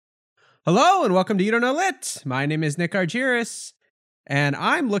Hello and welcome to You Don't Know Lit. My name is Nick Argyris, and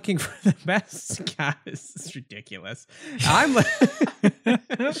I'm looking for the best. God, this is ridiculous. I'm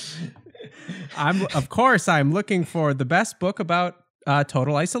looking for the best book about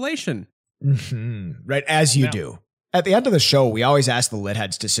total isolation. Mm-hmm. Right, as you do. At the end of the show, we always ask the lit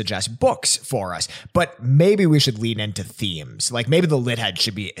heads to suggest books for us, but maybe we should lean into themes. Like maybe the lit head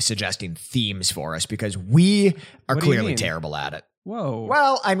should be suggesting themes for us because we are clearly terrible at it. Whoa.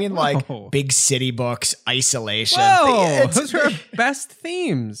 Well, I mean, like big city books, isolation. Whoa, those are our best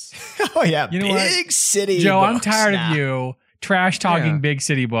themes. Oh, yeah. You know big what? city Joe, books. I'm tired of you trash talking big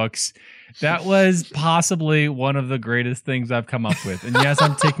city books. That was possibly one of the greatest things I've come up with. And yes,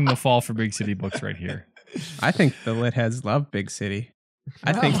 I'm taking the fall for big city books right here. I think the lit heads love big city.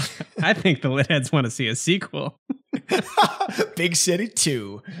 I think the lit heads want to see a sequel. Big City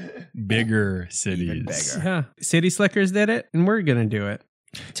 2. Bigger cities. Even bigger. Yeah. City Slickers did it, and we're going to do it.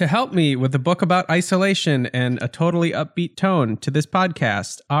 To help me with a book about isolation and a totally upbeat tone to this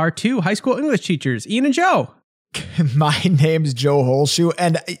podcast are two high school English teachers, Ian and Joe. My name's Joe Holshoe,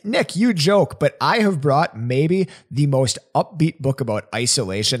 and Nick, you joke, but I have brought maybe the most upbeat book about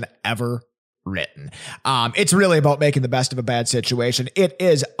isolation ever written. It's really about making the best of a bad situation. It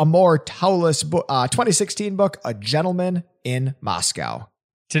is Amor Towles' 2016 book, A Gentleman in Moscow.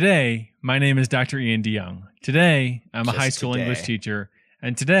 Today, my name is Dr. Ian DeYoung. Today, I'm a high school English teacher.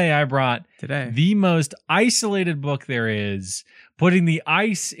 And today I brought the most isolated book there is, Putting the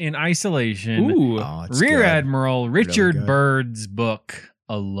Ice in Isolation. Ooh. Rear Admiral Richard Byrd's book,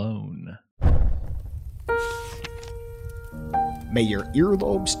 Alone. May your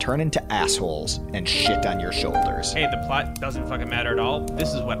earlobes turn into assholes and shit on your shoulders. Hey, the plot doesn't fucking matter at all.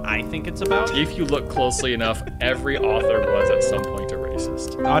 This is what I think it's about. If you look closely enough, every author was at some point a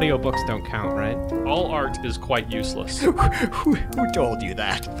racist. Audiobooks don't count, right? All art is quite useless. Who told you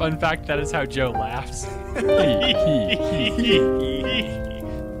that? Fun fact, that is how Joe laughs.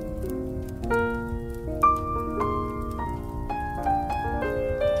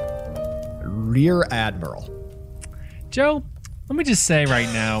 Rear Admiral. Joe, let me just say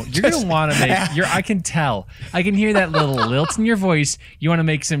right now, you're going to want to make, I can tell, I can hear that little lilt in your voice. You want to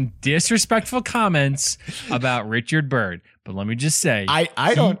make some disrespectful comments about Richard Byrd. But let me just say,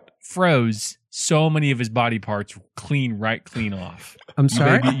 I don't froze so many of his body parts clean off. I'm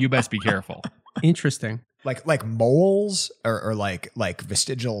sorry? You best be careful. Interesting. like moles or like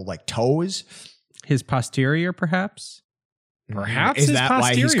vestigial like toes. His posterior, perhaps? Perhaps is his that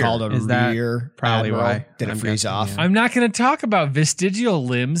posterior. why he's called a rear probably admiral? why? Did it freeze off? Yeah. I'm not going to talk about vestigial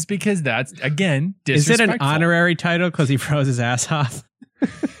limbs because that's, again, Is it disrespectful. an honorary title because he froze his ass off?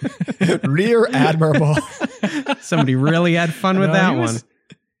 Rear Admiral. Somebody really had fun with that one.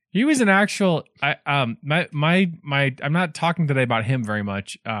 He was an actual. I'm not talking today about him very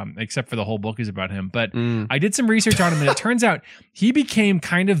much, except for the whole book is about him. But I did some research on him, and it turns out he became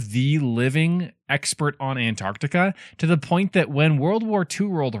kind of the living expert on Antarctica to the point that when World War II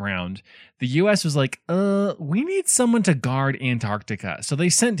rolled around, the U.S. was like, we need someone to guard Antarctica, so they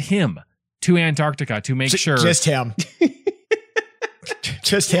sent him to Antarctica to make sure. Just him.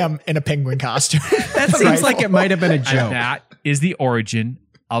 Just him in a penguin costume. That seems like it might have been a joke. And that is the origin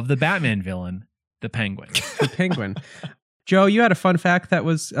of the Batman villain, the Penguin. The Penguin. Joe, you had a fun fact that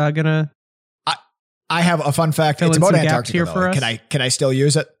was gonna. I have a fun fact. Fill It's in about some gaps Antarctica. here Though. for us? Can I still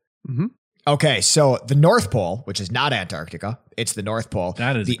use it? Mm-hmm. Okay, so the North Pole, which is not Antarctica, it's the North Pole.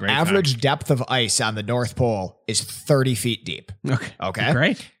 That is the a great average fact. depth of ice on the North Pole is 30 feet deep. Okay.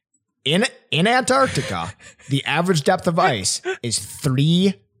 Great. In Antarctica, the average depth of ice is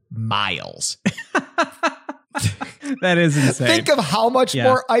 3 miles. That is insane. Think of how much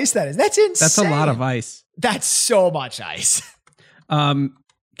more ice that is. That's insane. That's a lot of ice. That's so much ice. Can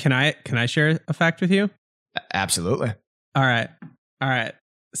I share a fact with you? Absolutely. All right.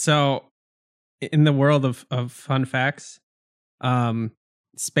 So, in the world of fun facts,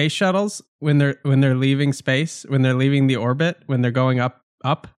 space shuttles when they're leaving space, when they're leaving the orbit, when they're going up,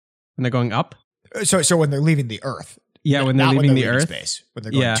 when they're going up. So when they're leaving the Earth. Yeah, when they're not leaving when the they're Earth. space. When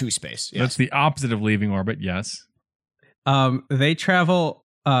they're going to space. Yes. That's the opposite of leaving orbit, yes. They travel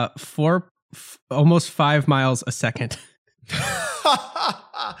almost 5 miles a second.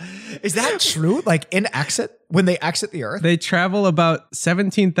 Is that true? Like when they exit the Earth? They travel about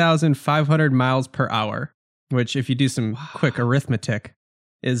 17,500 miles per hour, which if you do some quick arithmetic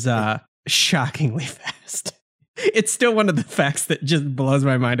is shockingly fast. It's still one of the facts that just blows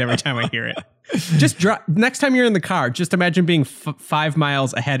my mind every time I hear it. Just next time you're in the car, just imagine being 5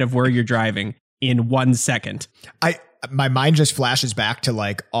 miles ahead of where you're driving in 1 second. my mind just flashes back to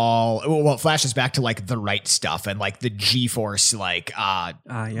like it flashes back to like the right stuff and like the G-force, like,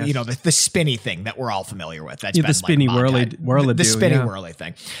 yes. you know, the spinny thing that we're all familiar with. That's Yeah, been the spinny like whirly the spinny yeah. whirly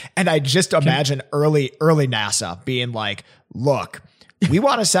thing. And I just imagine early NASA being like, look, we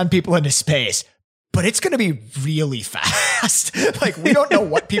want to send people into space, but it's going to be really fast. Like, we don't know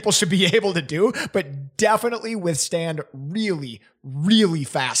what people should be able to do, but definitely withstand really, really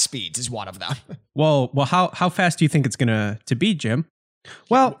fast speeds is one of them. Well, how fast do you think it's going to be, Jim?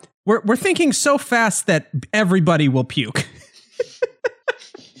 Well, we're thinking so fast that everybody will puke.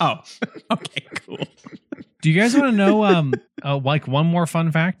 Oh, okay, cool. Do you guys want to know like one more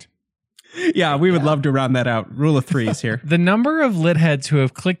fun fact? Yeah, we would love to round that out. Rule of threes here. The number of lit heads who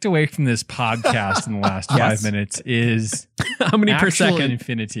have clicked away from this podcast in the last 5 minutes is how many per actual second?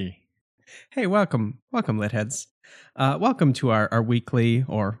 infinity. Hey, welcome, lit heads. Welcome to our weekly,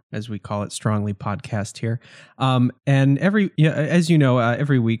 or as we call it, strongly podcast here. And as you know,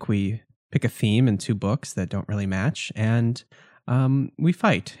 every week we pick a theme and 2 books that don't really match, and we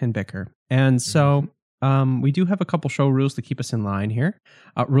fight and bicker. And so we do have a couple show rules to keep us in line here.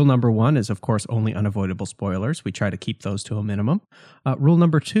 Rule number 1 is, of course, only unavoidable spoilers. We try to keep those to a minimum. Rule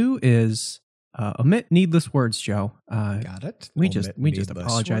number 2 is omit needless words, Joe. Got it. We just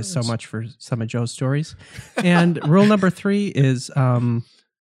apologize so much for some of Joe's stories. And rule number 3 is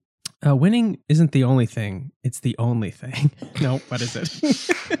winning isn't the only thing; it's the only thing. No, what is it?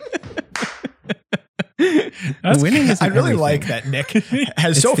 Winning is. I really like that Nick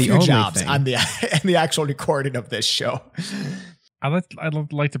has It's so the few only jobs thing. on the actual recording of this show. I'd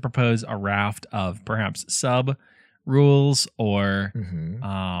like to propose a raft of perhaps sub rules or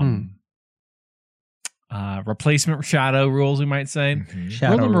replacement shadow rules, we might say.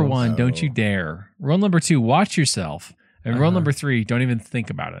 Shadow Rule number rules. 1, don't you dare. Rule number 2, watch yourself. And rule number 3, don't even think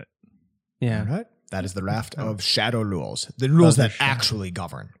about it. Yeah. All right. That is the raft of shadow rules, the rules Those are that shadow. actually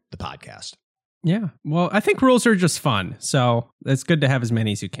govern the podcast. Yeah. Well, I think rules are just fun. So it's good to have as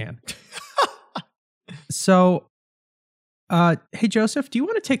many as you can. So, hey, Joseph, do you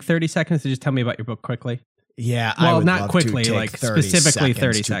want to take 30 seconds to just tell me about your book quickly? Yeah, I Well, would not love quickly, to take like 30 specifically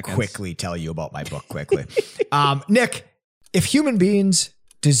 30 to seconds. quickly tell you about my book quickly. Nick, if human beings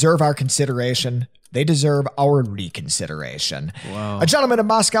deserve our consideration, they deserve our reconsideration. Wow. A Gentleman in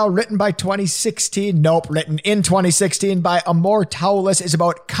Moscow, written in 2016 by Amor Taulis, is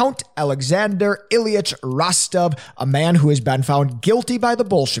about Count Alexander Ilyich Rostov, a man who has been found guilty by the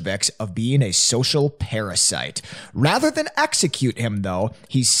Bolsheviks of being a social parasite. Rather than execute him, though,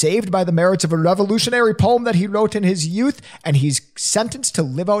 he's saved by the merits of a revolutionary poem that he wrote in his youth, and he's sentenced to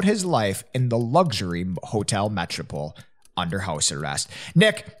live out his life in the luxury Hotel Metropole under house arrest.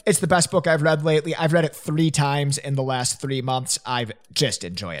 Nick, it's the best book I've read lately. I've read it 3 times in the last 3 months. I've just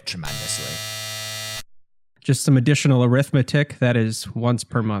enjoyed it tremendously. Just some additional arithmetic. That is once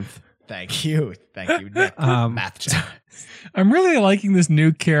per month. Thank you, Nick. Math check. I'm really liking this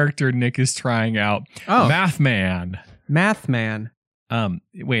new character Nick is trying out. Oh. Math Man. Math man.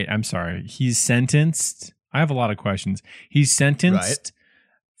 Wait, I'm sorry. He's sentenced. I have a lot of questions. He's sentenced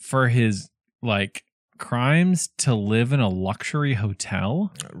for his crimes to live in a luxury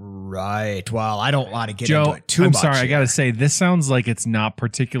hotel. Right. Well, I don't want to get Joe, into it too I'm much. sorry. I here. got to say, this sounds like it's not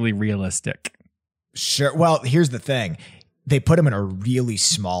particularly realistic. Sure. Well, here's the thing. They put him in a really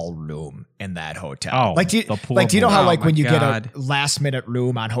small room in that hotel. Oh, do you the poor know how boy. when you God. get a last minute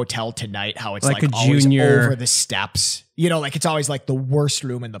room on Hotel Tonight, how it's Like a always junior- over the steps? It's always like the worst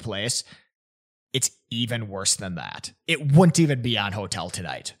room in the place. It's even worse than that. It wouldn't even be on Hotel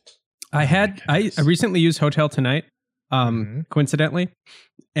Tonight. I recently used Hotel Tonight, coincidentally,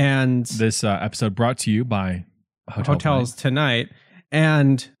 and This episode brought to you by Hotels Tonight,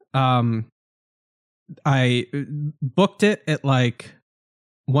 and I booked it at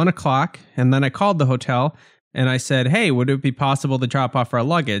 1:00, and then I called the hotel and I said, "Hey, would it be possible to drop off our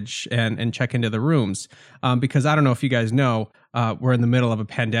luggage and check into the rooms?" Because I don't know if you guys know, we're in the middle of a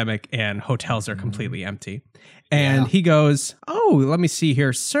pandemic and hotels are completely empty. And he goes, "Oh, let me see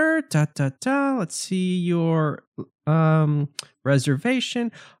here, sir. Let's see your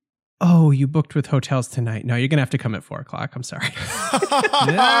reservation. Oh, you booked with Hotels Tonight. No, you're gonna have to come at 4:00. I'm sorry."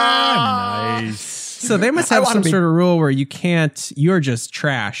 Nice. So they must have some sort of rule where you're just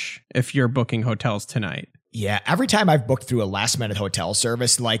trash if you're booking Hotels Tonight. Yeah, every time I've booked through a last minute hotel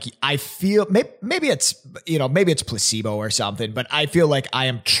service, I feel maybe it's placebo or something, but I feel like I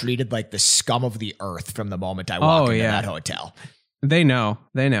am treated like the scum of the earth from the moment I walk into that hotel. They know.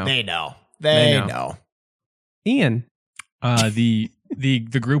 They know. Ian. The The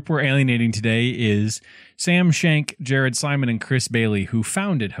group we're alienating today is Sam Shank, Jared Simon, and Chris Bailey, who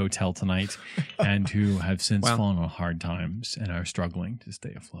founded Hotel Tonight and who have since fallen on hard times and are struggling to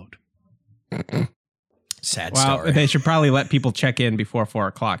stay afloat. Sad Well, story. they should probably let people check in before 4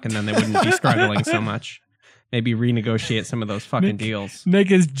 o'clock, and then they wouldn't be struggling so much. Maybe renegotiate some of those fucking deals.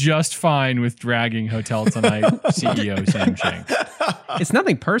 Nick is just fine with dragging Hotel Tonight CEO Sam Shank. It's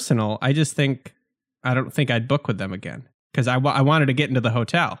nothing personal. I just think I don't think I'd book with them again because I wanted to get into the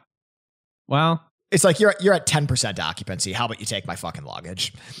hotel. Well, It's like you're at 10% occupancy. How about you take my fucking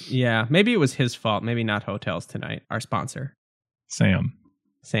luggage? yeah, maybe it was his fault. Maybe not Hotels Tonight, our sponsor, Sam.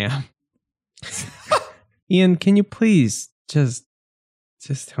 Ian, can you please just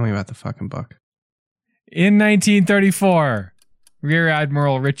tell me about the fucking book? In 1934, Rear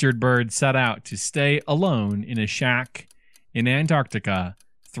Admiral Richard Byrd set out to stay alone in a shack in Antarctica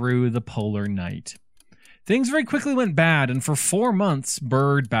through the polar night. Things very quickly went bad, and for 4 months,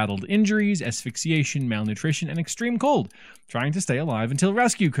 Byrd battled injuries, asphyxiation, malnutrition, and extreme cold, trying to stay alive until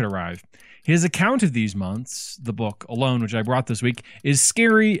rescue could arrive. His account of these months, the book Alone, which I brought this week, is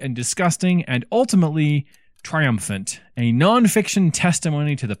scary and disgusting and ultimately triumphant, a non-fiction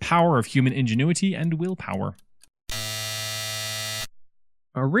testimony to the power of human ingenuity and willpower.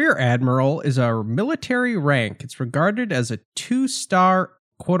 A rear admiral is a military rank. It's regarded as a 2-star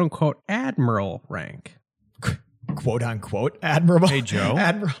quote-unquote admiral rank. Quote unquote admiral. Hey, Joe.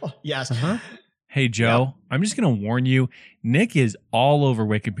 Admiral. Yes. Hey, Joe, I'm just going to warn you, Nick is all over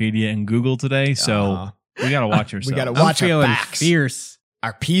Wikipedia and Google today, so we got to watch yourself. We got to I'm watch our feeling facts. fierce.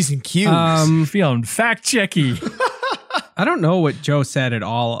 Our P's and Q's. Feeling fact-checky. I don't know what Joe said at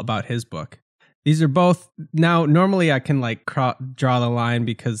all about his book. These are both now. Normally, I can like draw the line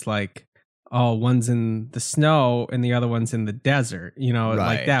because like, oh, one's in the snow and the other one's in the desert, you know,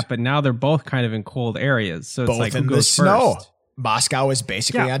 like Right. that. But now they're both kind of in cold areas, so Both it's like in who the goes snow. first? Moscow is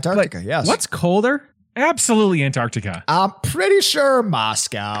basically Yeah, Antarctica. Yes. What's colder? Absolutely Antarctica. I'm pretty sure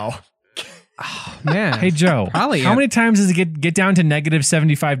Moscow. Oh, man. Hey, Joe, Probably how many times does it get down to negative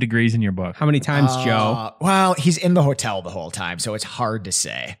 75 degrees in your book? How many times, Joe? Well, he's in the hotel the whole time, so it's hard to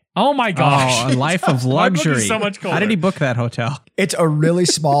say. Oh, my gosh. Oh, a life of My book is luxury. so much colder. How did he book that hotel? It's a really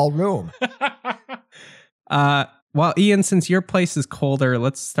small room. Well, Ian, since your place is colder,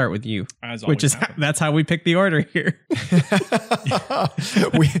 let's start with you. As Which is always happens. that's how we pick the order here.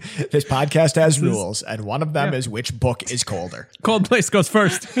 This podcast has rules, and one of them is which book is colder. Cold place goes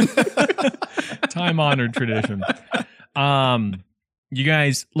first. Time-honored tradition. You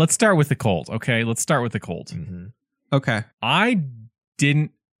guys, let's start with the cold, okay? Let's start with the cold. Mm-hmm. Okay. I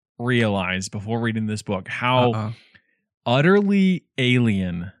didn't realize before reading this book how Uh-oh. utterly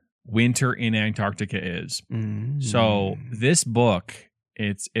alien winter in Antarctica is. So this book,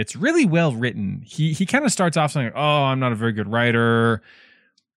 it's really well written. He kind of starts off saying, "Oh, I'm not a very good writer,"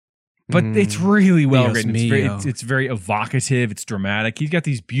 but it's really well Dios written. mio. It's very evocative. It's dramatic. He's got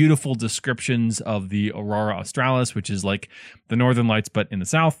these beautiful descriptions of the Aurora Australis, which is like the Northern Lights, but in the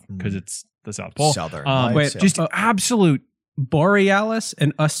South because it's the South Pole. Southern Wait, Lights, just absolute. Borealis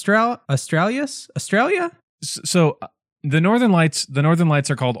and Australia? So the Northern Lights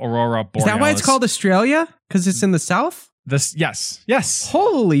are called Aurora Borealis. Is that why it's called Australia? Because it's in the south? Yes.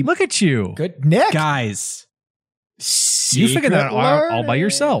 Holy Look at you. Good, Nick. guys. You figured that out all by Secret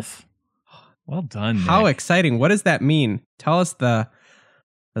yourself. Well done, Nick. How exciting. What does that mean? Tell us the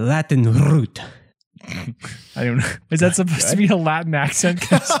Latin root. I don't know. Is that supposed to be a Latin accent?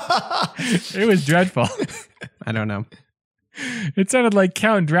 'Cause it was dreadful. I don't know. It sounded like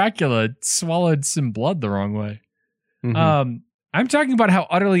Count Dracula swallowed some blood the wrong way. Mhm. I'm talking about how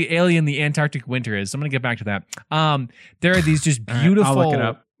utterly alien the Antarctic winter is. So I'm going to get back to that. There are these just All right, beautiful I'll look it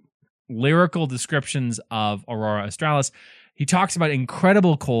up. lyrical descriptions of Aurora Australis. He talks about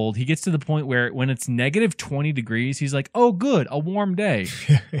incredible cold. He gets to the point where when it's negative 20 degrees, he's like, oh, good, a warm day.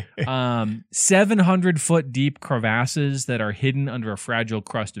 700 foot deep crevasses that are hidden under a fragile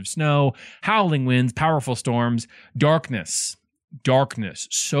crust of snow, howling winds, powerful storms, darkness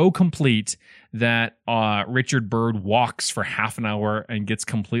so complete that Richard Byrd walks for half an hour and gets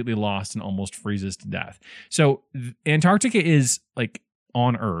completely lost and almost freezes to death. So Antarctica is like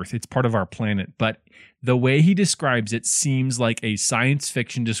on Earth. It's part of our planet, but the way he describes it seems like a science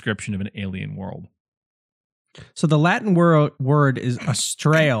fiction description of an alien world. So the Latin word is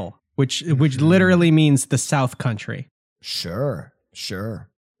Austral, which literally means the South Country. Sure.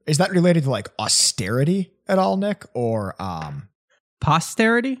 Is that related to like austerity at all, Nick? Or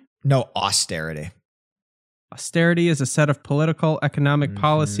Posterity? no, austerity. Austerity is a set of political, economic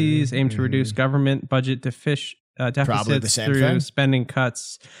policies aimed to reduce government budget deficits the same through thing. spending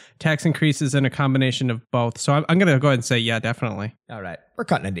cuts, tax increases, and a combination of both. So I'm going to go ahead and say, yeah, definitely. All right. We're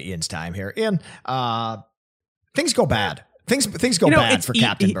cutting into Ian's time here. Ian, things go bad. Things go You know, bad it's for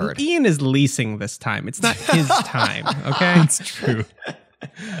Captain Bird. Ian is leasing this time. It's not his time. Okay. It's true.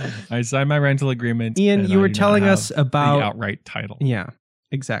 I signed my rental agreement. Ian, and you I were do not telling have us about the outright title. Yeah,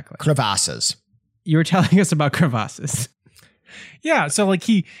 exactly. Crevasses. You were telling us about crevasses. Yeah, so like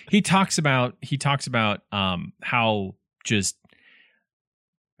he talks about how just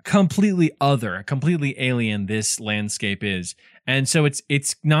completely alien this landscape is. And so it's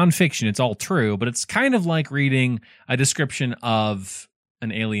nonfiction, it's all true, but it's kind of like reading a description of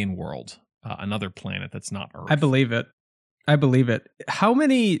an alien world, another planet that's not Earth. I believe it. How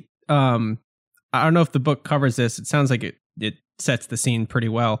many I don't know if the book covers this. It sounds like it sets the scene pretty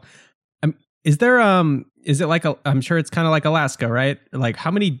well. Is it like I'm sure it's kind of like Alaska, right? Like how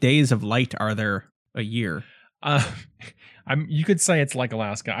many days of light are there a year? You could say it's like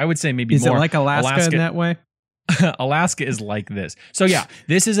Alaska. I would say maybe Is more. it like Alaska in that way? Alaska is like this. So yeah,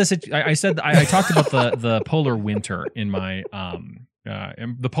 this is I talked about the polar winter in my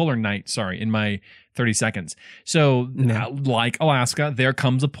the polar night, sorry, in my 30 seconds. So like Alaska, there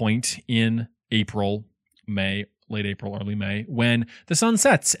comes a point in April, May, late April, early May, when the sun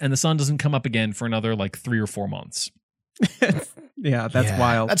sets and the sun doesn't come up again for another like 3 or 4 months. Yeah, that's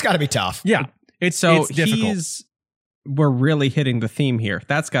wild. That's got to be tough. Yeah. It's difficult. We're really hitting the theme here.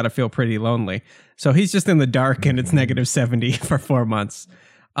 That's got to feel pretty lonely. So he's just in the dark and it's negative 70 for 4 months.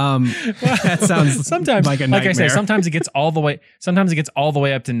 That sounds sometimes like a nightmare. Like I say, sometimes it gets all the way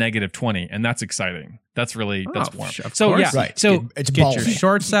up to negative 20, and that's exciting. That's really that's warm. So course. yeah, Right. So it's get balmy. your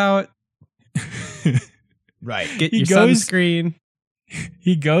shorts out. Right. Get your sunscreen.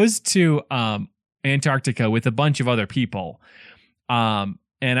 He goes to Antarctica with a bunch of other people. And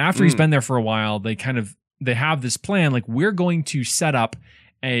after he's been there for a while, they have this plan, like we're going to set up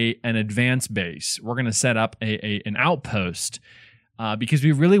an advance base. We're going to set up an outpost because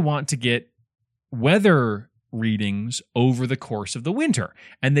we really want to get weather readings over the course of the winter.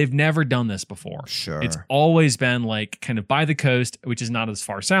 And they've never done this before. Sure. It's always been like kind of by the coast, which is not as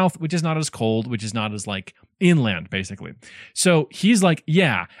far south, which is not as cold, which is not as like inland, basically. So he's like,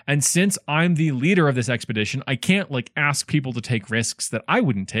 yeah. And since I'm the leader of this expedition, I can't like ask people to take risks that I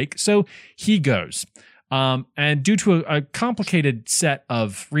wouldn't take. So he goes. And due to a complicated set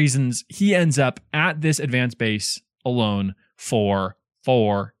of reasons, he ends up at this advanced base alone for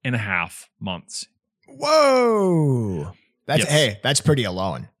 4.5 months. Whoa. That's Yes. that's pretty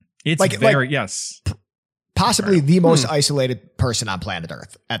alone. It's yes. Possibly the most isolated person on planet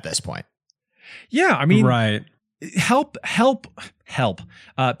Earth at this point. Yeah, I mean, Right. help.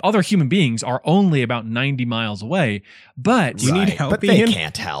 Other human beings are only about 90 miles away, but Do you need help, But they Ian?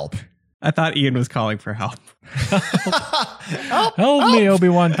 can't help. I thought Ian was calling for help. help me,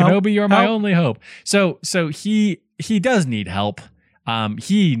 Obi-Wan Kenobi, you're my only hope. So he does need help.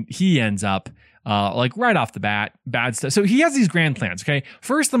 He ends up like right off the bat, bad stuff. So he has these grand plans. Okay,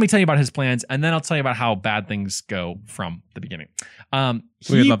 first let me tell you about his plans, and then I'll tell you about how bad things go from the beginning. We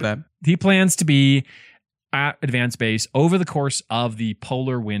would love that. He plans to be at advanced base over the course of the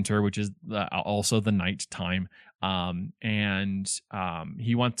polar winter, which is also the night time.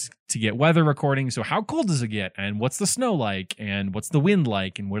 He wants to get weather recordings. So how cold does it get? And what's the snow like? And what's the wind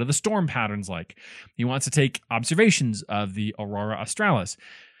like? And what are the storm patterns like? He wants to take observations of the Aurora Australis.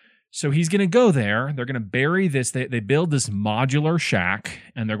 So he's going to go there. They're going to bury this. They build this modular shack,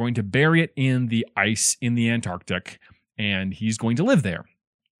 and they're going to bury it in the ice in the Antarctic. And he's going to live there.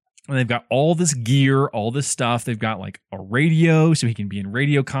 And they've got all this gear, all this stuff. They've got like a radio so he can be in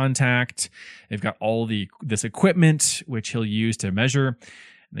radio contact. They've got all this equipment, which he'll use to measure.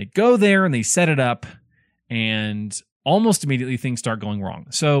 And they go there and they set it up, and almost immediately things start going wrong.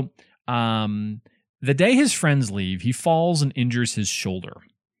 So the day his friends leave, he falls and injures his shoulder.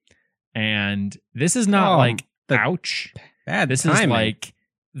 And this is not like, ouch. Bad This timing. is like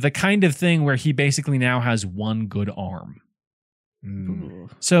the kind of thing where he basically now has one good arm.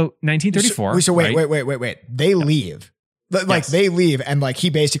 So 1934. So right? wait. They leave. Like they leave, and like he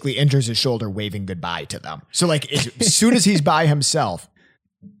basically injures his shoulder waving goodbye to them. So like as soon as he's by himself,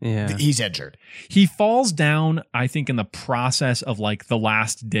 he's injured. He falls down, I think, in the process of like the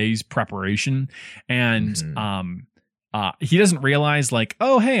last day's preparation, and he doesn't realize like,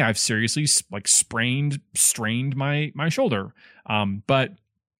 oh hey, I've seriously like strained my shoulder. But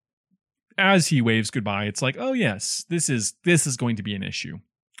as he waves goodbye, it's like, oh yes, this is going to be an issue.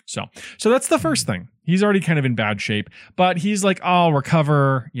 So that's the first thing. He's already kind of in bad shape, but he's like, I'll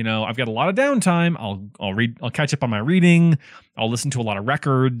recover. You know, I've got a lot of downtime. I'll catch up on my reading. I'll listen to a lot of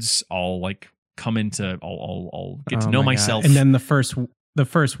records. I'll like come into. I'll get Oh to know my God. myself. And then the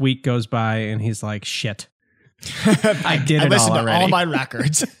first week goes by, and he's like, "Shit, I did I it listened all to already." all my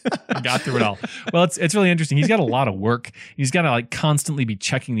records. Got through it all. Well, it's really interesting. He's got a lot of work. He's got to like constantly be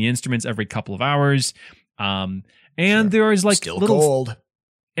checking the instruments every couple of hours. And there is like Still little. cold.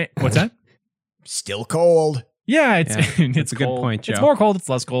 What's that? Still cold. Yeah, it's Yeah, it's a good cold. point, Joe. It's more cold. It's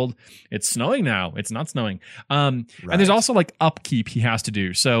less cold. It's snowing now. It's not snowing. And there's also like upkeep he has to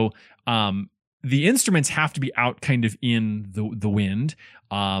do. So the instruments have to be out kind of in the wind.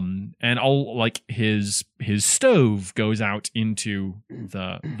 And all like his stove goes out into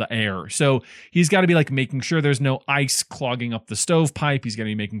the air. So he's got to be like making sure there's no ice clogging up the stovepipe. He's got to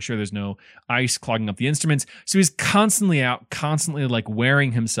be making sure there's no ice clogging up the instruments. So he's constantly out, constantly like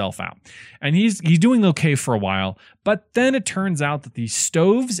wearing himself out. And he's doing okay for a while, but then it turns out that the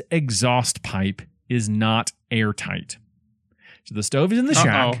stove's exhaust pipe is not airtight. So the stove is in the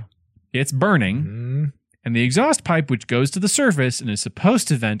shack. It's burning. Mm-hmm. And the exhaust pipe, which goes to the surface and is supposed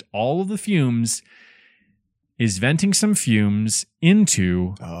to vent all of the fumes, is venting some fumes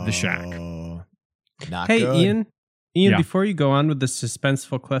into the shack. Not Hey, good. Ian, Yeah. before you go on with the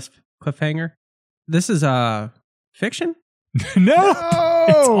suspenseful cliffhanger, this is fiction. No,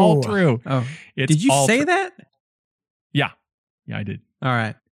 it's all No. true. Oh, It's did you all say true. that? Yeah, I did. All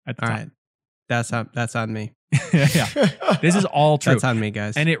right, At the all top. right. That's on me. Yeah, this is all true. That's on me,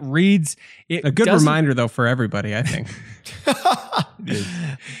 guys. And it reads. It a good doesn't- reminder, though, for everybody. I think.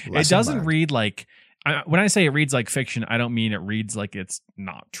 It doesn't read like. When I say it reads like fiction, I don't mean it reads like it's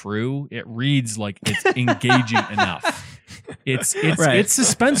not true. It reads like it's engaging enough. It's Right. it's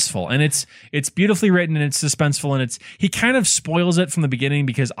suspenseful, and it's beautifully written, and it's suspenseful, and he kind of spoils it from the beginning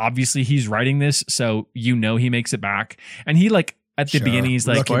because obviously he's writing this, so he makes it back, and he like at the beginning he's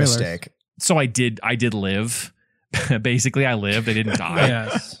like, Rookie Spoilers. mistake. so I did live. Basically, I lived. I didn't die.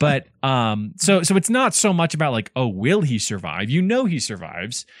 Yes. But so it's not so much about like, oh, will he survive? He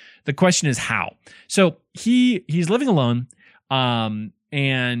survives. The question is how. So he's living alone, and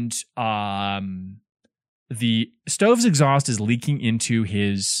the stove's exhaust is leaking into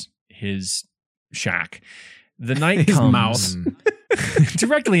his shack. The night His comes mouth.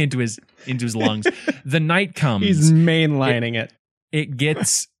 directly into his lungs. The night comes. He's mainlining it. It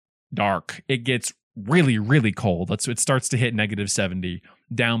gets dark. It gets really, really cold. It starts to hit -70,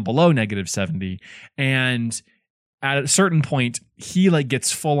 down below -70. And at a certain point, he like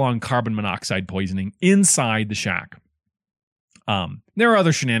gets full on carbon monoxide poisoning inside the shack. There are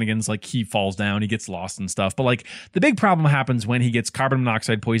other shenanigans, like he falls down, he gets lost and stuff. But like the big problem happens when he gets carbon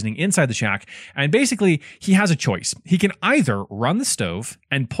monoxide poisoning inside the shack. And basically he has a choice. He can either run the stove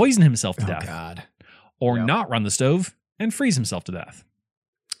and poison himself to Oh death, God. or Yep. not run the stove and freeze himself to death.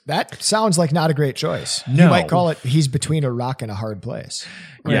 That sounds like not a great choice. No. You might call it he's between a rock and a hard place.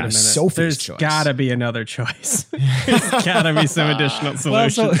 Wait Yeah, a minute. Sophie's There's choice. gotta be another choice. There's gotta be some additional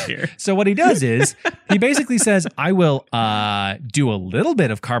solutions here. So what he does is he basically says, I will do a little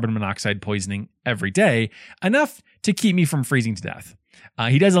bit of carbon monoxide poisoning every day, enough to keep me from freezing to death.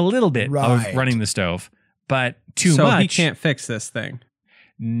 He does a little bit Right. of running the stove, but too So much. he can't fix this thing.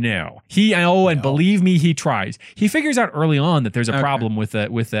 No. And believe me, he tries. He figures out early on that there's a Okay. problem with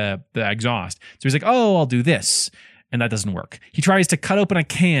the exhaust. So he's like, oh, I'll do this. And that doesn't work. He tries to cut open a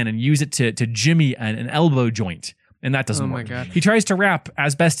can and use it to jimmy an elbow joint. And that doesn't Oh my work. God. He tries to wrap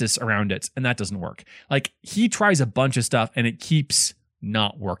asbestos around it, and that doesn't work. Like, he tries a bunch of stuff, and it keeps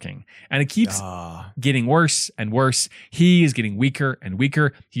not working. And it keeps getting worse and worse. He is getting weaker and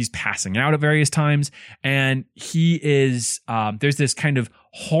weaker. He's passing out at various times. And he is, there's this kind of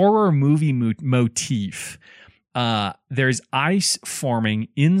horror movie motif. There's ice forming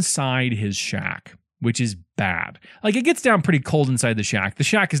inside his shack, which is bad. Like, it gets down pretty cold inside the shack. The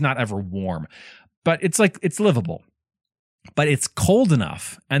shack is not ever warm, but it's livable. But it's cold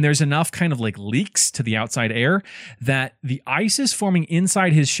enough, and there's enough kind of like leaks to the outside air that the ice is forming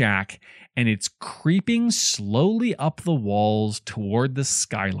inside his shack, and it's creeping slowly up the walls toward the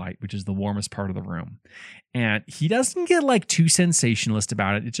skylight, which is the warmest part of the room. And he doesn't get like too sensationalist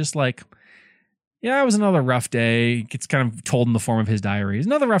about it. It's just like, yeah, it was another rough day. It gets kind of told in the form of his diary. It's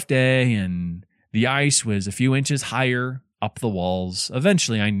another rough day, and the ice was a few inches higher up the walls.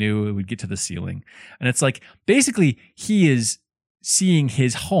 Eventually, I knew it would get to the ceiling. And it's like, basically, he is seeing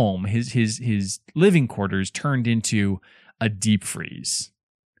his home, his living quarters turned into a deep freeze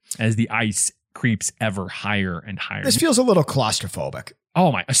as the ice creeps ever higher and higher. This feels a little claustrophobic.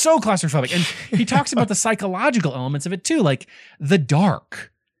 Oh my, so claustrophobic. And he talks about the psychological elements of it too, like the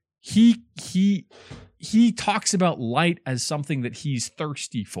dark. He talks about light as something that he's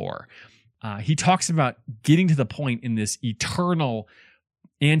thirsty for. He talks about getting to the point in this eternal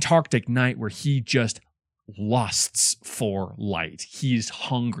Antarctic night where he just lusts for light. He's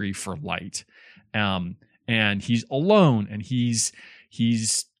hungry for light. And he's alone, and he's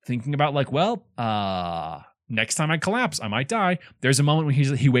thinking about like, well, next time I collapse, I might die. There's a moment when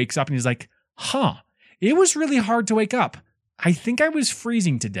he wakes up and he's like, it was really hard to wake up. I think I was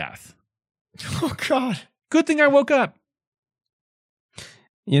freezing to death. Oh, God. Good thing I woke up.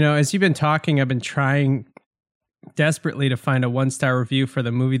 As you've been talking, I've been trying desperately to find a 1-star review for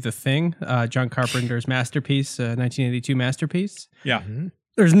the movie The Thing, John Carpenter's masterpiece, 1982 masterpiece. Yeah. Mm-hmm.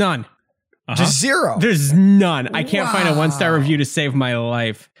 There's none. Just zero. There's none. I can't find a 1-star review to save my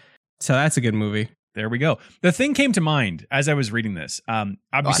life. So that's a good movie. There we go. The Thing came to mind as I was reading this.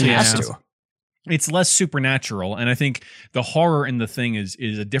 Obviously, it's less supernatural, and I think the horror in The Thing is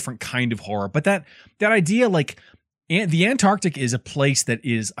a different kind of horror. But that idea, like, the Antarctic is a place that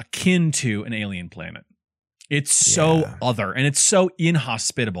is akin to an alien planet. It's so other, and it's so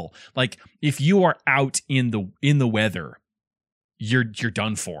inhospitable. Like, if you are out in the weather, you're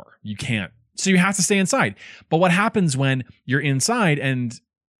done for. You can't. So you have to stay inside. But what happens when you're inside and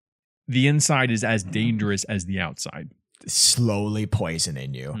the inside is as dangerous as the outside? Slowly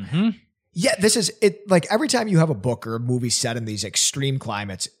poisoning you. Mm-hmm. Yeah, this is it. Like, every time you have a book or a movie set in these extreme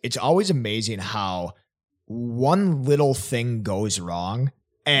climates, it's always amazing how one little thing goes wrong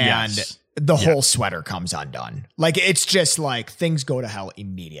and the whole sweater comes undone. Like, it's just like things go to hell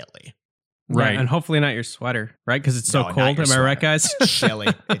immediately. Right. Yeah, and hopefully not your sweater, right? Because it's so No, cold. not Am your I right, guys? It's chilly.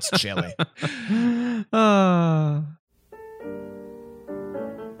 It's chilly.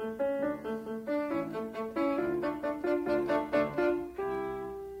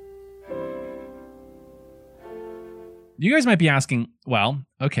 You guys might be asking, well,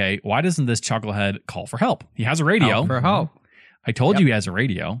 okay, why doesn't this chucklehead call for help? He has a radio. For help. I told you he has a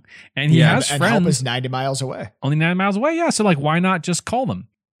radio, and he has and friends. help is 90 miles away. Only 9 miles away. Yeah. So, like, why not just call them?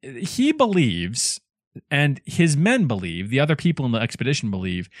 He believes, and his men believe, the other people in the expedition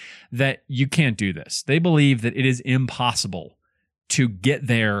believe, that you can't do this. They believe that it is impossible to get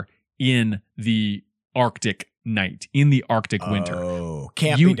there in the Arctic night, in the Arctic winter. Oh,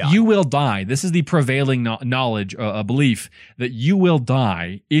 can't be done. You will die. This is the prevailing knowledge, a belief that you will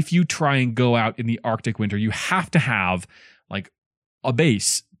die if you try and go out in the Arctic winter. You have to have like a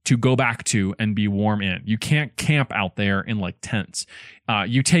base to go back to and be warm in. You can't camp out there in like tents.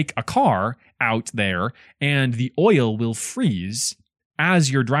 You take a car out there and the oil will freeze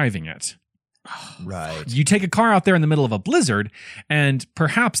as you're driving it. Right. You take a car out there in the middle of a blizzard and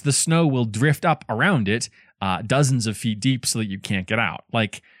perhaps the snow will drift up around it dozens of feet deep so that you can't get out.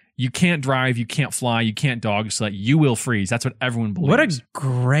 Like, you can't drive, you can't fly, you can't dog, so that you will freeze. That's what everyone believes. What a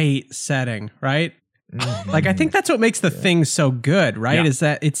great setting, right? Mm-hmm. Like, I think that's what makes the thing so good, right? Yeah. Is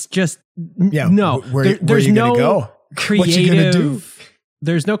that it's just where there's are you no gonna go? creative. What you gonna do?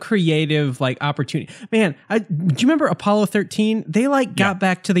 There's no creative like opportunity. Man, do you remember Apollo 13? They like got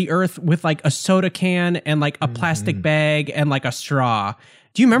back to the Earth with like a soda can and like a plastic bag and like a straw.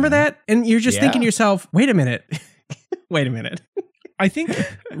 Do you remember that? And you're just thinking to yourself, wait a minute. Wait a minute. I think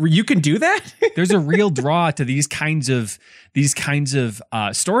You can do that? there's a real draw to these kinds of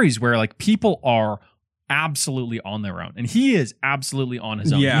stories where like people are absolutely on their own, and he is absolutely on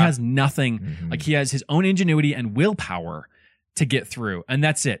his own. Yeah. He has nothing. Like, he has his own ingenuity and willpower to get through, and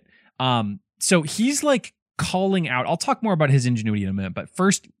that's it. So he's like calling out. I'll talk more about his ingenuity in a minute, but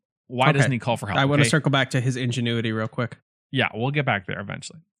first, why doesn't he call for help? I want to okay? circle back to his ingenuity real quick. Yeah, we'll get back there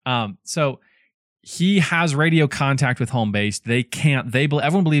eventually. So he has radio contact with home base.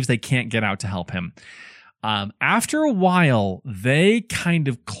 Everyone believes they can't get out to help him. After a while, they kind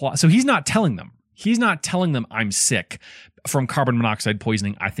of so he's not telling them. He's not telling them I'm sick from carbon monoxide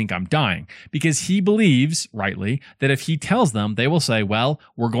poisoning. I think I'm dying, because he believes, rightly, that if he tells them, they will say, well,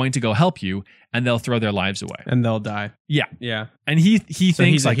 we're going to go help you, and they'll throw their lives away. And they'll die. Yeah. Yeah. And he So thinks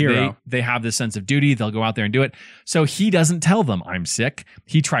he's a like hero. they have this sense of duty. They'll go out there and do it. So he doesn't tell them I'm sick.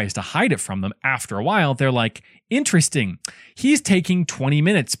 He tries to hide it from them. After a while, they're like, interesting. He's taking 20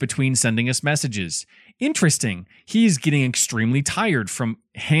 minutes between sending us messages. Interesting. He's getting extremely tired from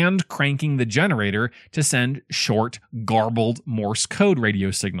hand cranking the generator to send short, garbled Morse code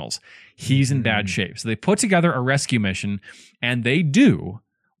radio signals. He's in bad shape. So they put together a rescue mission, and they do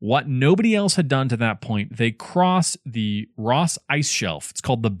what nobody else had done to that point. They cross the Ross ice shelf. It's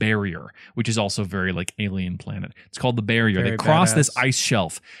called the Barrier, which is also very like alien planet. It's called the Barrier. Very they cross badass. this ice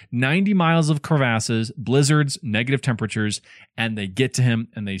shelf, 90 miles of crevasses, blizzards, negative temperatures, and they get to him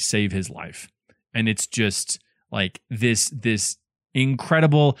and they save his life. And it's just like this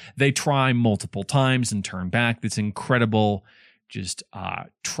incredible, they try multiple times and turn back. This incredible just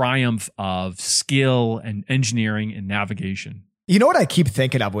triumph of skill and engineering and navigation. You know what I keep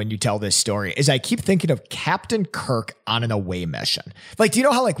thinking of when you tell this story is I keep thinking of Captain Kirk on an away mission. Like, do you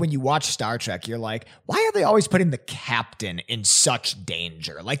know how like when you watch Star Trek, you're like, why are they always putting the captain in such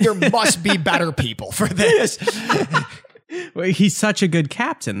danger? Like there must be better people for this. Well, he's such a good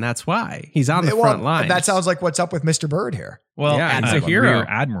captain. That's why he's on the front line. That sounds like what's up with Mr. Bird here. Well, Yeah, he's a hero. Rear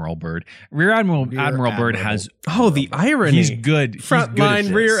Admiral Bird. Rear Admiral Bird has. the irony. He's good. Front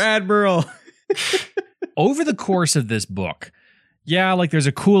line rear admiral. Over the course of this book, yeah, like there's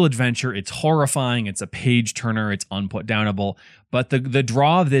a cool adventure. It's horrifying. It's a page turner. It's unputdownable. But the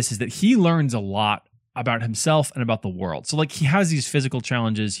draw of this is that he learns a lot about himself and about the world. So like he has these physical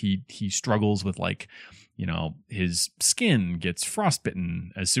challenges. He struggles with like, you know, his skin gets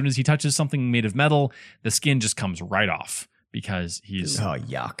frostbitten. As soon as he touches something made of metal, the skin just comes right off because he's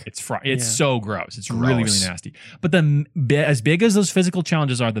yuck. It's so gross. It's really, really nasty. But as big as those physical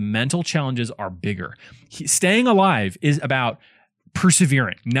challenges are, the mental challenges are bigger. Staying alive is about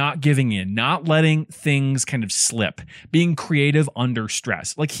persevering, not giving in, not letting things kind of slip, being creative under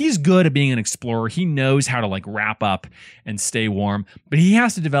stress. Like he's good at being an explorer. He knows how to like wrap up and stay warm, but he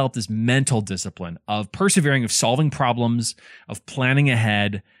has to develop this mental discipline of persevering, of solving problems, of planning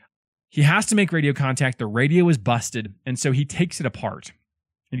ahead. He has to make radio contact. The radio is busted, and so he takes it apart.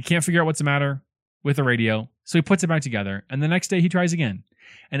 And he can't figure out what's the matter with the radio, so he puts it back together, and the next day he tries again.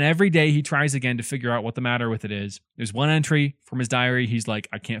 And every day he tries again to figure out what the matter with it is. There's one entry from his diary. He's like,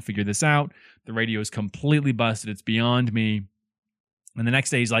 I can't figure this out. The radio is completely busted. It's beyond me. And the next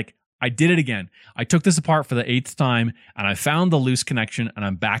day he's like, I did it again. I took this apart for the 8th time and I found the loose connection and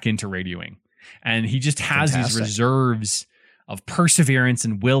I'm back into radioing. And he just has these reserves of perseverance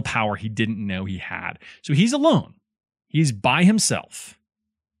and willpower he didn't know he had. So he's alone. He's by himself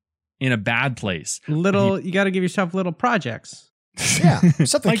in a bad place. You got to give yourself little projects. Yeah,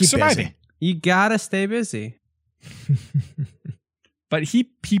 something like keep surviving. busy. You got to stay busy. But he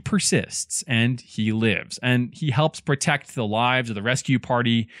persists and he lives and he helps protect the lives of the rescue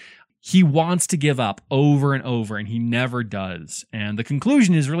party. He wants to give up over and over and he never does. And the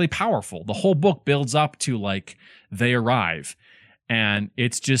conclusion is really powerful. The whole book builds up to like they arrive. And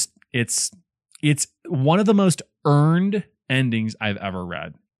it's one of the most earned endings I've ever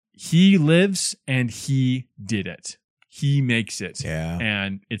read. He lives and he did it. He makes it. Yeah.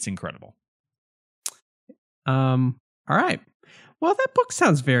 And it's incredible. All right. Well, that book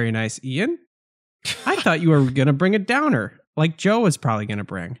sounds very nice, Ian. I thought you were going to bring a downer, like Joe was probably going to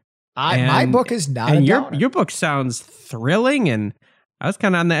bring. My book is not a downer. Your book sounds thrilling, and I was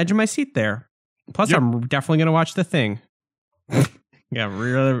kind of on the edge of my seat there. Plus, I'm definitely going to watch The Thing. Yeah,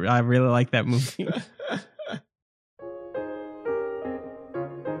 I really like that movie.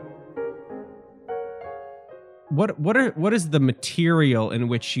 What is the material in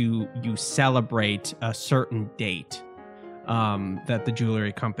which you celebrate a certain date that the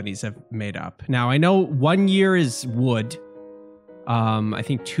jewelry companies have made up? Now, I know 1 year is wood. I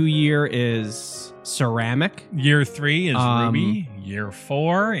think 2 year is ceramic. Year 3 is ruby. Year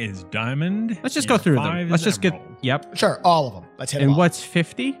 4 is diamond. Let's just go through them. Let's just emerald. Yep. Sure, all of them. Let's hit them And all. what's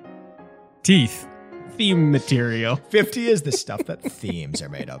 50? Teeth. Theme material. 50 is the stuff that themes are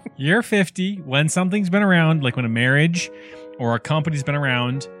made of. Year 50, when something's been around, like when a marriage or a company's been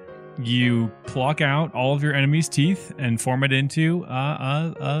around, you pluck out all of your enemy's teeth and form it into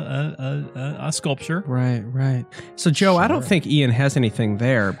a sculpture. Right. So, Joe, I don't think Ian has anything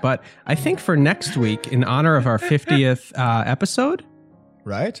there, but I think for next week, in honor of our 50th episode,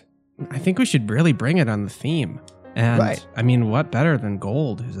 Right? I think we should really bring it on the theme. And Right. I mean, what better than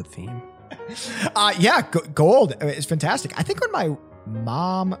gold as a theme? Yeah, gold is fantastic. I think when my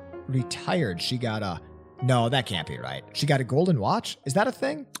mom retired, she got a... No, that can't be right. She got a golden watch? Is that a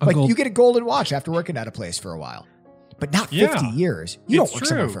thing? You get a golden watch after working at a place for a while. But not 50 years. You don't work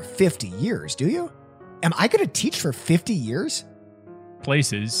somewhere for 50 years, do you? Am I going to teach for 50 years?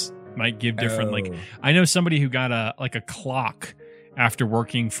 Places might give different. Like I know somebody who got a clock after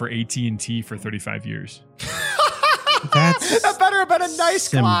working for AT&T for 35 years. That better have been a nice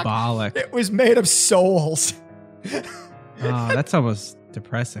clock. symbolic. It was made of souls. Oh, that's almost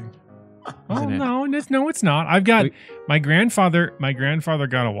depressing. Oh Isn't it? no, it's not. I've got my grandfather. My grandfather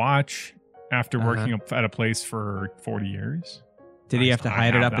got a watch after working up at a place for 40 years. Did he have to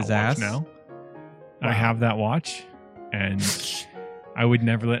hide it up his ass? Now I have that watch, and I would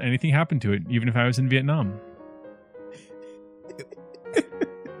never let anything happen to it, even if I was in Vietnam.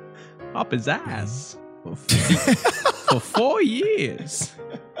 Up his ass for 4 years.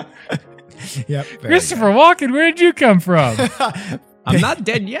 Yep. Christopher Walken, where did you come from? I'm not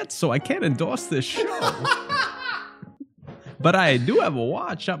dead yet, so I can't endorse this show. But I do have a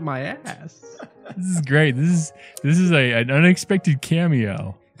watch up my ass. This is great. This is an unexpected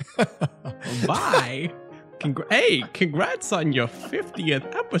cameo. Bye. Hey, congrats on your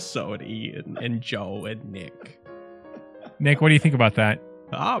 50th episode, Ian and Joe and Nick. Nick, what do you think about that?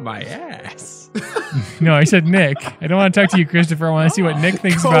 Oh, my ass. No, I said Nick. I don't want to talk to you, Christopher. I want to see what Nick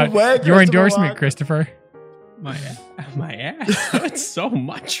thinks Go about away, your Christopher endorsement, Walken. Christopher. My ass. That's so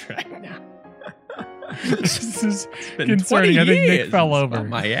much right now. This is been concerning. 20 I think Nick years. fell It's over. about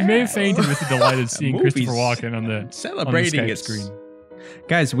my He may have ass. fainted with the delight of seeing movie's Christopher Walken on the Celebrating Skype its screen.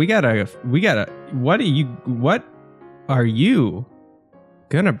 Guys, we gotta. What are you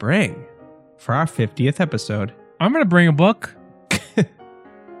gonna bring for our 50th episode? I'm going to bring a book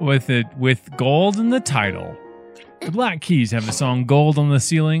with gold in the title. The Black Keys have the song "Gold on the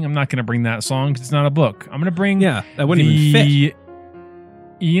Ceiling." I'm not going to bring that song because it's not a book. I'm going to bring Yeah, that wouldn't even fit.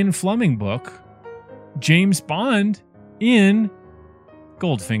 the Ian Fleming book, James Bond in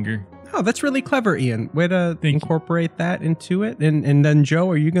Goldfinger. Oh, that's really clever, Ian. Way to Thank you. incorporate that into it. And then Joe,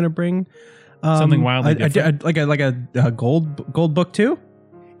 are you gonna bring Something wildly different? like a gold book too?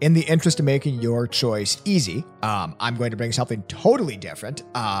 In the interest of making your choice easy, I'm going to bring something totally different.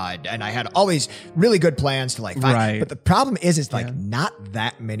 And I had all these really good plans to find. Right. But the problem is Yeah. not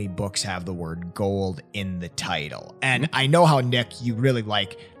that many books have the word gold in the title. And I know how, Nick, you really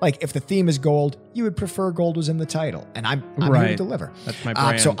like if the theme is gold, you would prefer gold was in the title. And I'm here to Right. deliver. That's my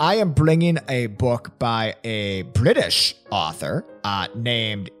brand. So I am bringing a book by a British author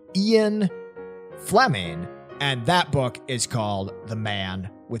named Ian Fleming. And that book is called The Man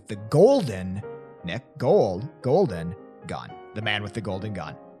with the Golden, golden Gun. The Man with the Golden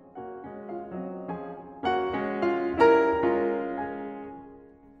Gun.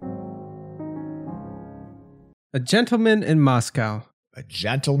 A Gentleman in Moscow. A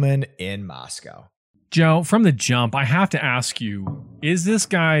Gentleman in Moscow. Joe, from the jump, I have to ask you, is this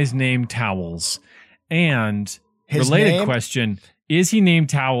guy's name Towels? And His related name? question, is he named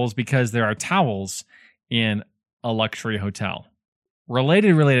Towels because there are towels in a luxury hotel?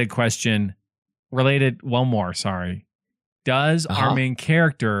 Related question, one more, sorry. Does our main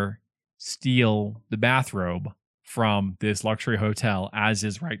character steal the bathrobe from this luxury hotel as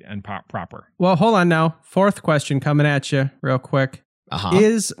is right and proper? Well, hold on now. Fourth question coming at you real quick.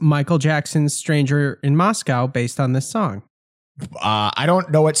 Is Michael Jackson's "Stranger in Moscow" based on this song? I don't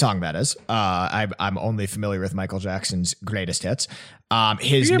know what song that is. I'm only familiar with Michael Jackson's greatest hits.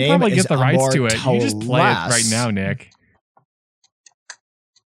 His You can name probably is get the rights to it. Amor You just play it right Towles. now, Nick.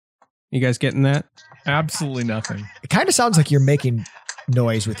 You guys getting that? Absolutely nothing. It kind of sounds like you're making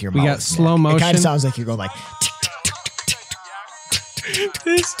noise with your mouth. We got Nick. slow It kind motion. of sounds like you're going like.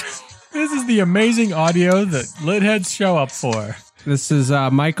 This is the amazing audio that Lidheads show up for. This is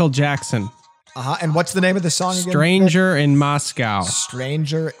Michael Jackson. And what's the name of the song again? "Stranger in Moscow."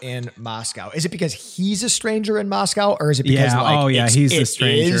 Stranger in Moscow. Is it because he's a stranger in Moscow, or is it because He's the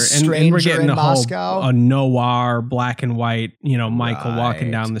stranger, is and we're Stranger getting in the whole Moscow? a noir, black and white. Michael walking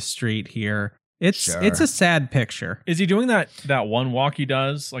Right. down the street here. It's Sure. it's a sad picture. Is he doing that one walk he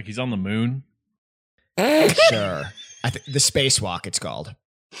does, like he's on the moon? Sure. The spacewalk, it's called.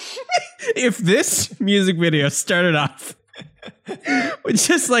 If this music video started off with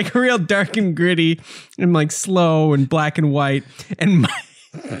just real dark and gritty and slow and black and white and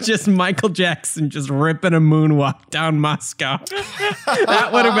just Michael Jackson just ripping a moonwalk down Moscow, that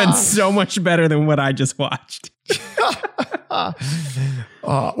would have been so much better than what I just watched.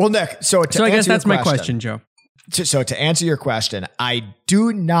 Well, Nick, so So I guess answer your that's my question, Joe. So to answer your question, I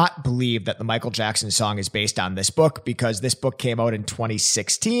do not believe that the Michael Jackson song is based on this book because this book came out in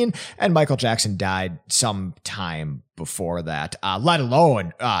 2016 and Michael Jackson died some time before that, let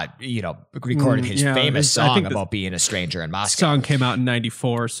alone, recorded his famous I song think about being a stranger in Moscow. Song came out in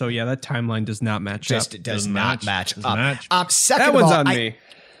 '94, so yeah, that timeline does not match Just up. does not match Doesn't up. match. Second That of one's all, on me.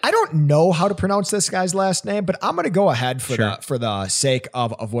 I don't know how to pronounce this guy's last name, but I'm going to go ahead for the sake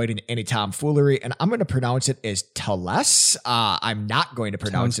of avoiding any tomfoolery, and I'm going to pronounce it as Tales. I'm not going to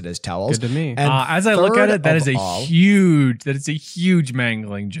pronounce it as Towels. Good to me. And As I look at it, that third is of all- a huge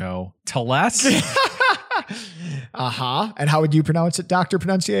mangling, Joe. Teles? And how would you pronounce it, Dr.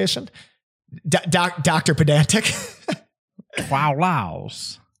 Pronunciation? Dr. Pedantic? Wow,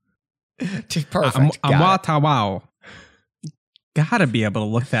 Laos. Perfect. Got it. Wow. Gotta be able to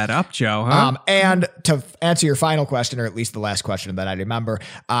look that up, Joe, huh? And to answer your final question, or at least the last question that I remember,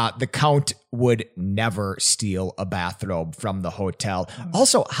 the Count would never steal a bathrobe from the hotel.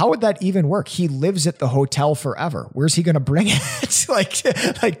 Also, how would that even work? He lives at the hotel forever. Where's he going to bring it?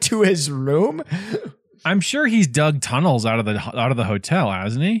 like to his room? I'm sure he's dug tunnels out of the hotel,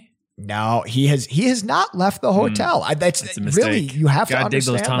 hasn't he? No, he has not left the hotel. That's a mistake. really, you have to Gotta dig those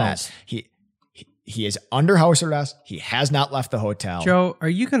understand tunnels. that. He is under house arrest. He has not left the hotel. Joe, are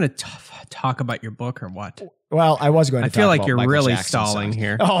you going to talk about your book or what? Well, I was going to I feel talk like about you're Michael really Jackson's stalling songs.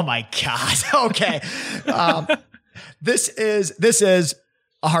 here. Oh my God. Okay. This is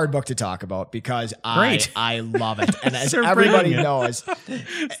a hard book to talk about because I love it. And as Sir, everybody bring it. knows, That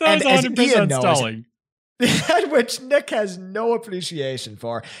and was as 100% Ian knows, stalling. which Nick has no appreciation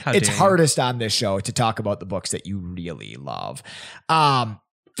for. How It's dare you. hardest on this show to talk about the books that you really love.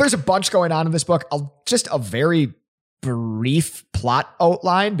 There's a bunch going on in this book. Just a very brief plot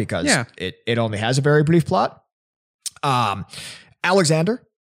outline because it only has a very brief plot. Alexander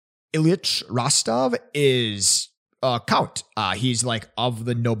Ilyich Rostov is a count. He's like of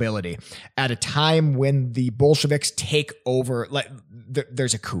the nobility at a time when the Bolsheviks take over. Like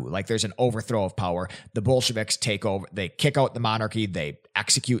there's a coup, like there's an overthrow of power. The Bolsheviks take over. They kick out the monarchy. They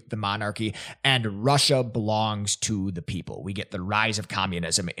execute the monarchy, and Russia belongs to the people. We get the rise of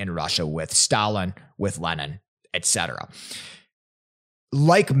communism in Russia with Stalin, with Lenin, etc.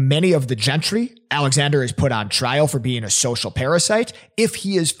 Like many of the gentry, Alexander is put on trial for being a social parasite. If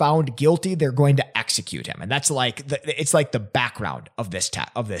he is found guilty, they're going to execute him. And that's like it's like the background of this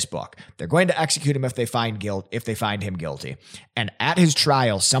book. They're going to execute him if they find him guilty. And at his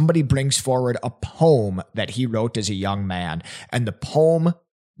trial, somebody brings forward a poem that he wrote as a young man. And the poem,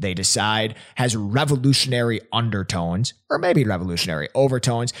 they decide, has revolutionary undertones, or maybe revolutionary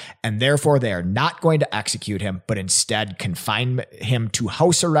overtones, and therefore they are not going to execute him, but instead confine him to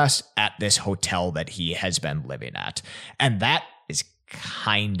house arrest at this hotel that he has been living at. And that is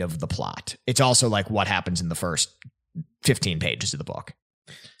kind of the plot. It's also like what happens in the first 15 pages of the book.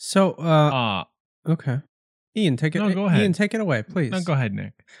 So, okay. Ian, take it. No, go ahead. Ian, take it away, please. No, go ahead,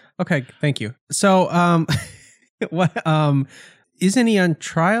 Nick. Okay, thank you. So, what, isn't he on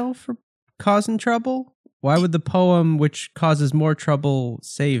trial for causing trouble? Why would the poem, which causes more trouble,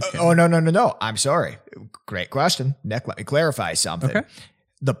 save him? Oh, no. I'm sorry. Great question. Nick, let me clarify something. Okay.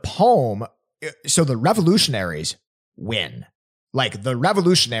 The poem, so the revolutionaries win. Like the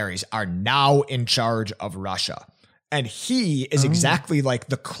revolutionaries are now in charge of Russia. And he is exactly like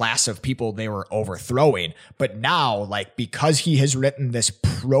the class of people they were overthrowing. But now, like, because he has written this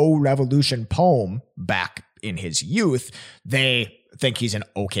pro-revolution poem back in his youth, they think he's an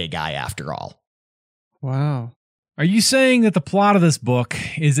okay guy after all. Wow. Are you saying that the plot of this book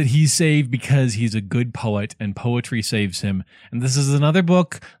is that he's saved because he's a good poet and poetry saves him? And this is another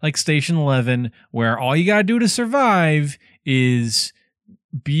book like Station 11 where all you got to do to survive is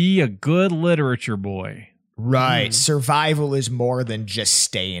be a good literature boy. Right. Survival is more than just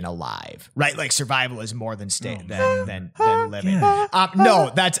staying alive. Right? Like survival is more than than living. Yeah.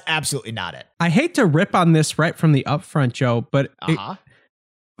 No, that's absolutely not it. I hate to rip on this right from the upfront, Joe, but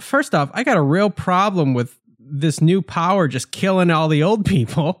first off, I got a real problem with this new power just killing all the old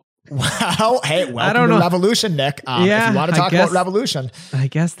people. Well, hey, welcome to Revolution, Nick. If you want to talk about Revolution. I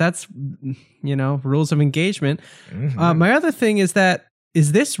guess that's, rules of engagement. My other thing is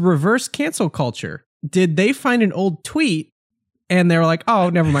this reverse cancel culture? Did they find an old tweet and they were like,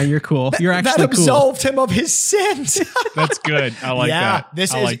 oh, never mind, you're cool. You're actually that absolved him of his sins. That's good. I like that.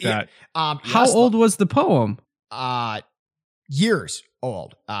 I like that. How old was the poem? Years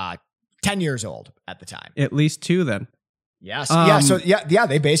old. 10 years old at the time. At least 2 then. Yes. So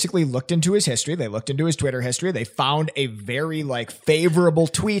they basically looked into his history. They looked into his Twitter history. They found a very favorable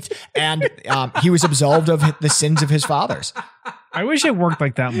tweet, and he was absolved of the sins of his fathers. I wish it worked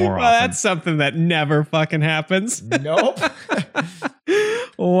like that more often. That's something that never fucking happens. Nope.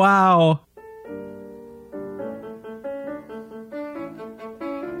 Wow.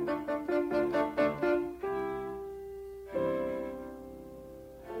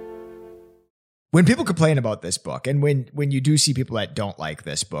 When people complain about this book, and when you do see people that don't like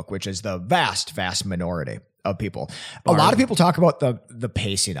this book, which is the vast minority of people, a lot of people talk about the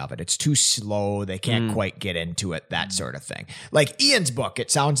pacing of it. It's too slow. They can't quite get into it, that sort of thing. Like Ian's book, it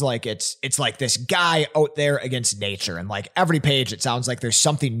sounds like it's like this guy out there against nature. And like every page, it sounds like there's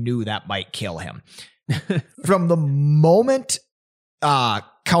something new that might kill him. From the moment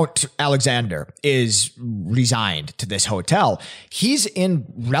Count Alexander is resigned to this hotel, he's in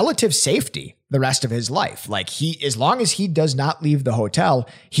relative safety the rest of his life. Like as long as he does not leave the hotel,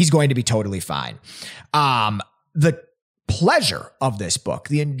 he's going to be totally fine. The pleasure of this book,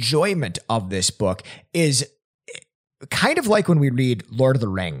 the enjoyment of this book is kind of like when we read Lord of the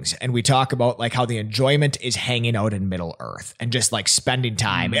Rings and we talk about like how the enjoyment is hanging out in Middle Earth and just like spending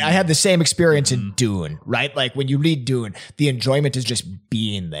time. I had the same experience in Dune, right? Like when you read Dune, the enjoyment is just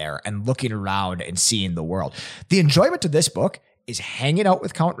being there and looking around and seeing the world. The enjoyment of this book is hanging out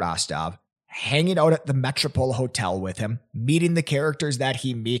with Count Rostov, hanging out at the Metropole Hotel with him, meeting the characters that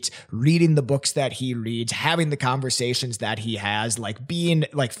he meets, reading the books that he reads, having the conversations that he has, like being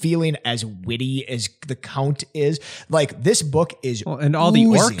like feeling as witty as the Count is. Like this book is and all the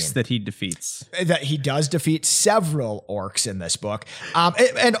oozing. orcs that he defeats. That he does defeat several orcs in this book.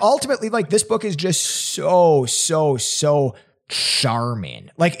 And ultimately, like this book is just so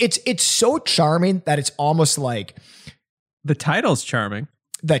charming. Like it's so charming that it's almost like the title's charming.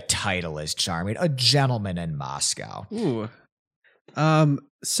 The title is charming. A Gentleman in Moscow. Ooh.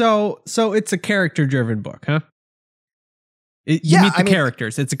 So it's a character-driven book, huh? You meet the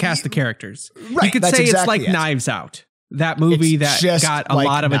characters. It's a cast of characters. Right. You could say exactly it's like Knives Out. That movie that got a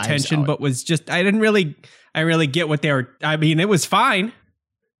lot of attention, but was just I didn't really get what they were. I mean, it was fine.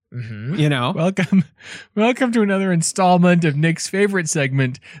 Mm-hmm. You know, welcome to another installment of Nick's favorite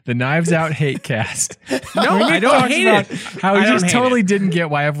segment, the Knives Out Hate Cast. No, I don't hate it. How he just totally didn't get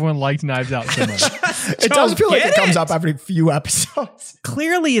why everyone liked Knives Out so much. It does feel like it comes up every few episodes.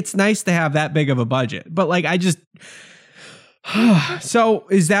 Clearly, it's nice to have that big of a budget, but like I just. So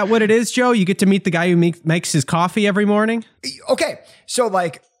is that what it is, Joe? You get to meet the guy who makes his coffee every morning? Okay, so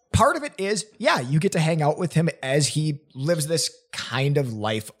like part of it is, yeah, you get to hang out with him as he lives this kind of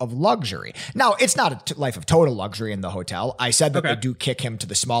life of luxury. Now, it's not a life of total luxury in the hotel. I said that they do kick him to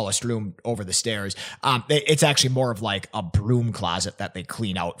the smallest room over the stairs. It's actually more of like a broom closet that they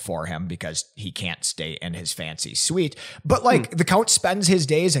clean out for him because he can't stay in his fancy suite. But like the Count spends his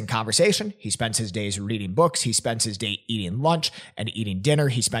days in conversation. He spends his days reading books. He spends his day eating lunch and eating dinner.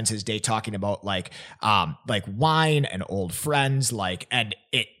 He spends his day talking about like wine and old friends. And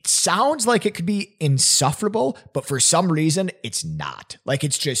it sounds like it could be insufferable, but for some reason it's not. Like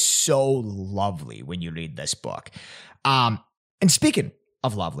it's just so lovely when you read this book. And speaking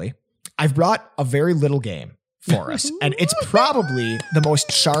of lovely, I've brought a very little game for us, and it's probably the most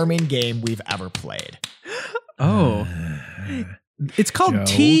charming game we've ever played. Oh, it's called Joe?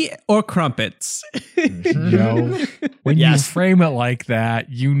 Tea or Crumpets. Joe, when you frame it like that,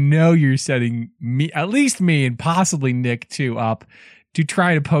 you know you're setting me, at least me, and possibly Nick too, up to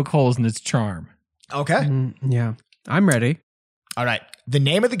try to poke holes in its charm. Okay. Yeah, I'm ready. All right. The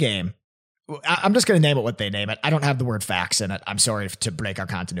name of the game, I'm just going to name it what they name it. I don't have the word facts in it. I'm sorry to break our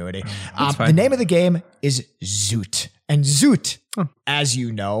continuity. The name of the game is Zoot. And Zoot, as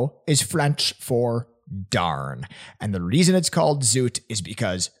you know, is French for darn. And the reason it's called Zoot is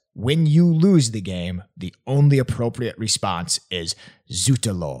because when you lose the game, the only appropriate response is Zoot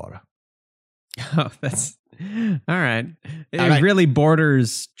alors. Oh, that's all right. It really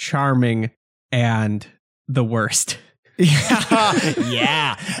borders charming and the worst.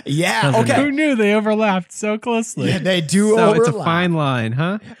 Yeah. Okay. Who knew they overlapped so closely? Yeah, they do so overlap. It's a fine line,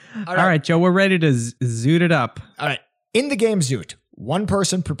 huh? All right, Joe, we're ready to zoot it up. All right. In the game Zoot, one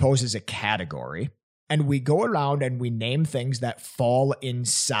person proposes a category, and we go around and we name things that fall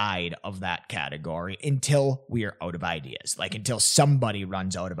inside of that category until we are out of ideas, like until somebody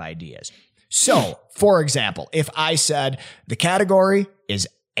runs out of ideas. So, for example, if I said the category is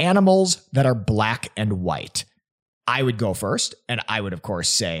animals that are black and white, I would go first, and I would, of course,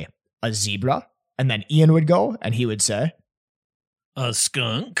 say a zebra, and then Ian would go, and he would say a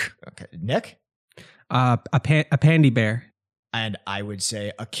skunk. Okay, Nick? A pandy bear. And I would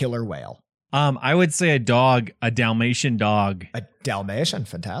say a killer whale. I would say a dog, a Dalmatian dog. A Dalmatian,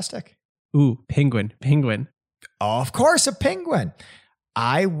 fantastic. Ooh, penguin. Of course, a penguin.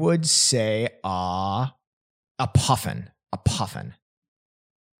 I would say a puffin.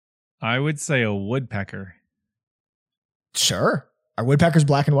 I would say a woodpecker. Sure. Are woodpeckers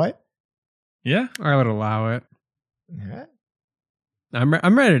black and white? Yeah, I would allow it. All right.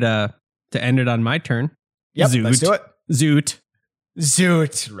 I'm ready to end it on my turn. Yep, Zoot. let's do it.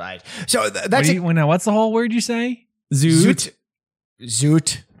 Zoot. Right. So that's now, what's the whole word you say? Zoot.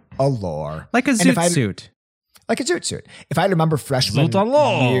 Zoot allure. Like a zoot suit. Like a zoot suit. If I remember freshman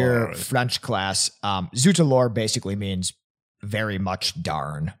year French class, zoot allure basically means very much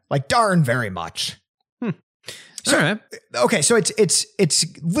darn. Like darn very much. So, all right. Okay, so it's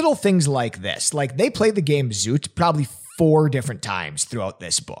little things like this. Like they play the game Zoot probably 4 different times throughout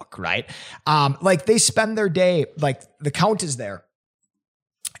this book, right? Like they spend their day, like the Count is there.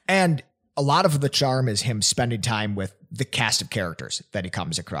 And a lot of the charm is him spending time with the cast of characters that he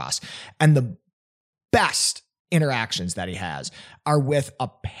comes across. And the best interactions that he has are with a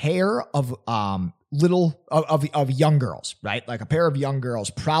pair of young girls, right? Like a pair of young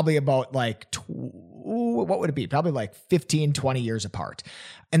girls, probably about like, what would it be? Probably like 15, 20 years apart.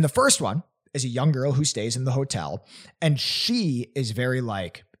 And the first one is a young girl who stays in the hotel, and she is very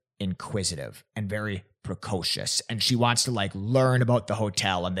like inquisitive and very precocious and she wants to like learn about the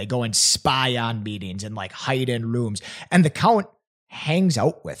hotel, and they go and spy on meetings and like hide in rooms. And the Count hangs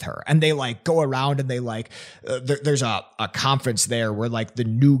out with her, and they like go around and they like there's a conference there where like the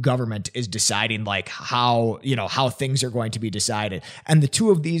new government is deciding like how things are going to be decided, and the two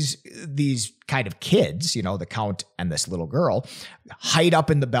of these kind of kids, the Count and this little girl, hide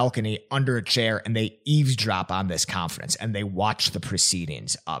up in the balcony under a chair, and they eavesdrop on this conference and they watch the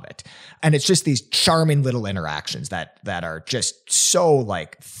proceedings of it. And it's just these charming little interactions that are just so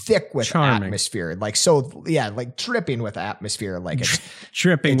like thick with atmosphere, like like dripping with atmosphere, like it's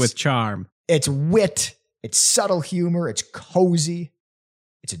dripping with charm. It's wit, it's subtle humor, it's cozy,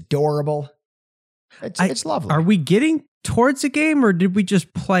 it's adorable. It's lovely. Are we getting towards a game, or did we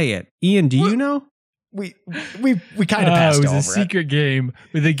just play it? Ian, do you know? We kind of passed over it. It was a secret game.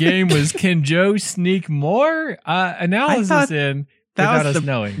 The game was, can Joe sneak more analysis in without us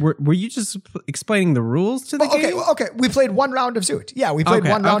knowing? Were you just explaining the rules to the game? Okay. We played one round of Zoot. Yeah, we played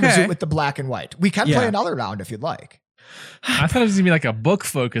one round of Zoot with the black and white. We can play another round if you'd like. I thought it was going to be like a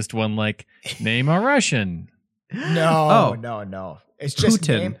book-focused one, like name a Russian. No. It's just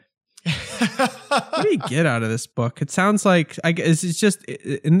Putin. What do you get out of this book? It sounds like it's just,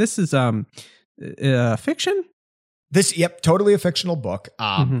 and this is fiction. Totally a fictional book,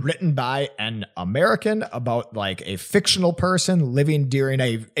 written by an American about like a fictional person living during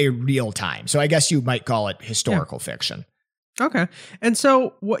a real time. So I guess you might call it historical fiction. Okay. And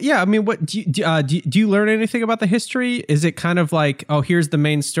so, what do you learn anything about the history? Is it kind of like, oh, here's the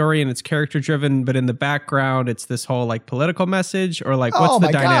main story and it's character driven, but in the background, it's this whole like political message, or like, what's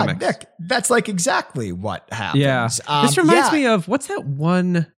the dynamic? God, Nick, that's like exactly what happens. Yeah. This reminds me of, what's that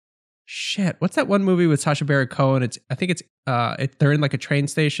one movie with Sacha Baron Cohen? They're in like a train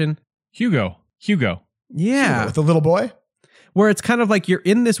station. Hugo. Yeah. Hugo, with the little boy? Where it's kind of like you're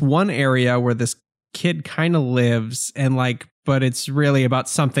in this one area where this kid kind of lives, and like, but it's really about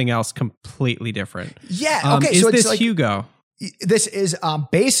something else completely different. Yeah. Okay. Is so this it's like, Hugo? This is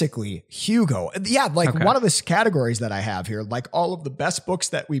basically Hugo. Yeah. Like one of the categories that I have here, like all of the best books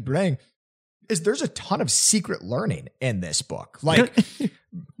that we bring, is there's a ton of secret learning in this book. Like,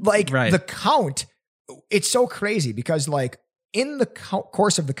 right. The Count, it's so crazy because like in the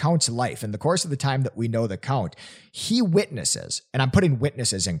course of the Count's life, in the course of the time that we know the Count, he witnesses, and I'm putting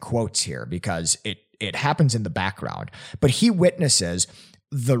witnesses in quotes here because it happens in the background, but he witnesses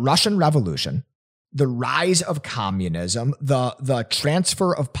the Russian Revolution, the rise of communism, the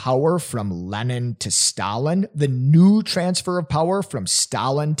transfer of power from Lenin to Stalin, the new transfer of power from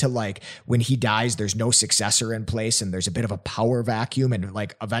Stalin to like when he dies, there's no successor in place and there's a bit of a power vacuum, and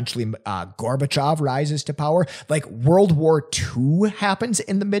like eventually Gorbachev rises to power. Like World War II happens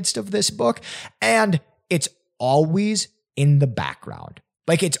in the midst of this book, and it's always in the background.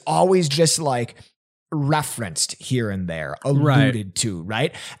 Like it's always just like referenced here and there, alluded to,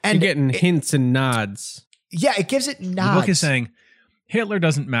 right? And you're getting hints and nods. Yeah, it gives it nods. The book is saying Hitler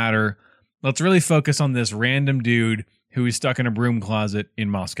doesn't matter. Let's really focus on this random dude who is stuck in a broom closet in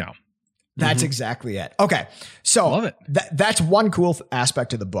Moscow. That's exactly it. Okay, so love it. That's one cool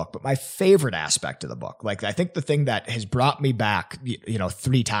aspect of the book, but my favorite aspect of the book, like I think the thing that has brought me back,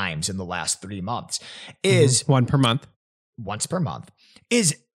 3 times in the last 3 months, is once per month,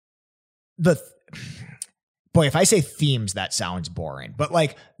 is boy, if I say themes, that sounds boring, but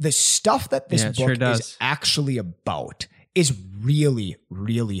like the stuff that this book is actually about is really,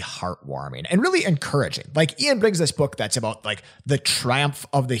 really heartwarming and really encouraging. Like Ian brings this book that's about like the triumph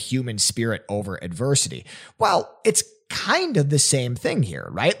of the human spirit over adversity. Well, it's kind of the same thing here,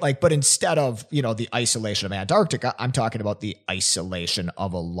 right? Like, but instead of, the isolation of Antarctica, I'm talking about the isolation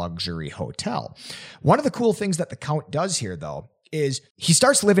of a luxury hotel. One of the cool things that the Count does here, though, is he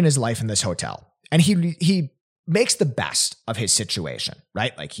starts living his life in this hotel, and he makes the best of his situation,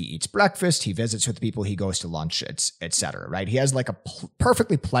 right? Like he eats breakfast, he visits with people, he goes to lunch, etc. Right? He has like a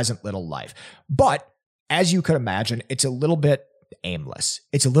perfectly pleasant little life. But as you could imagine, it's a little bit aimless.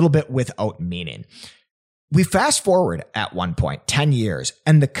 It's a little bit without meaning. We fast forward at one point, 10 years,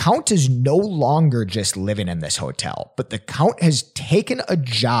 and the Count is no longer just living in this hotel, but the Count has taken a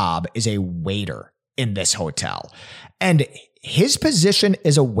job as a waiter in this hotel. And his position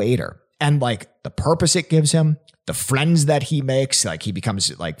is a waiter. And like the purpose it gives him, the friends that he makes, like he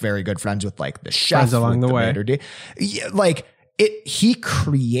becomes like very good friends with like the chef friends along the way. Like he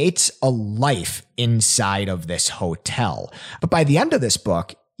creates a life inside of this hotel. But by the end of this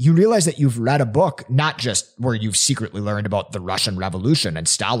book, you realize that you've read a book, not just where you've secretly learned about the Russian Revolution and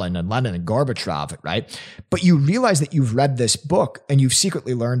Stalin and Lenin and Gorbachev, right? But you realize that you've read this book and you've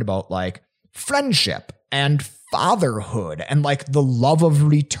secretly learned about like friendship and fatherhood and like the love of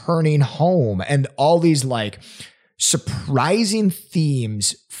returning home and all these like surprising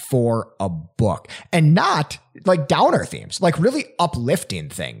themes for a book, and not like downer themes, like really uplifting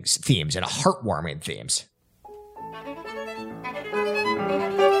themes and heartwarming themes.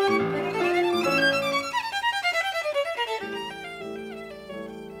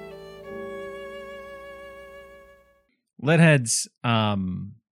 Litheads,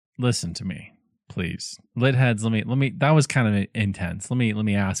 listen to me, please. Litheads, let me. That was kind of intense. Let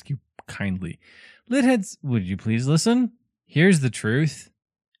me ask you kindly, Litheads, would you please listen? Here's the truth: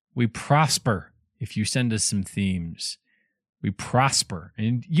 we prosper if you send us some themes. We prosper,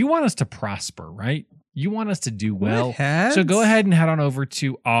 and you want us to prosper, right? You want us to do well. Litheads? So go ahead and head on over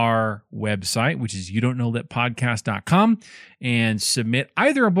to our website, which is youdontknowthatpodcast.com, and submit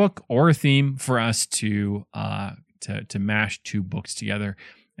either a book or a theme for us to mash two books together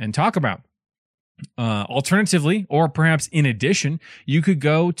and talk about. Alternatively, or perhaps in addition, you could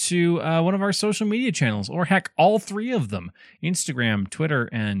go to one of our social media channels, or heck, all three of them: Instagram, Twitter,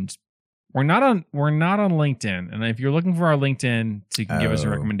 and we're not on LinkedIn. And if you're looking for our LinkedIn so you can give us a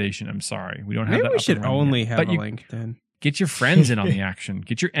recommendation, I'm sorry, we don't have Maybe that. we up should and running only yet. have But a you LinkedIn. Get your friends in on the action.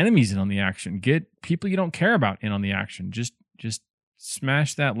 Get your enemies in on the action. Get people you don't care about in on the action. Just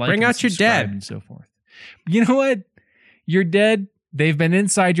smash that like. Bring and out your subscribe dead. and so forth. You know what? You're dead. They've been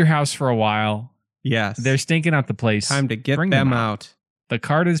inside your house for a while. Yes. They're stinking out the place. Time to get Bring them out. The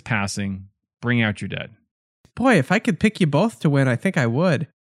card is passing. Bring out your dead. Boy, if I could pick you both to win, I think I would.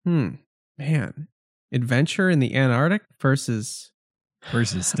 Man. Adventure in the Antarctic versus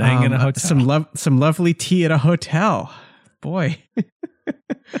staying in a hotel. Some lovely tea at a hotel. Boy.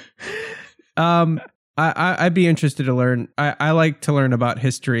 I'd be interested to learn. I like to learn about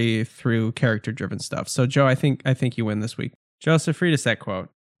history through character-driven stuff. So, Joe, I think you win this week. Joseph, read us that quote.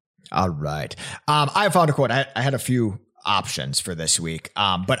 All right. I found a quote. I had a few options for this week,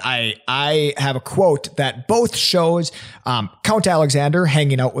 but I have a quote that both shows Count Alexander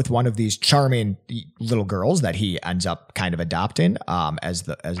hanging out with one of these charming little girls that he ends up kind of adopting as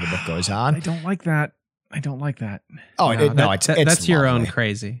the book goes on. I don't like that. Oh, No, it's that's your own lovely.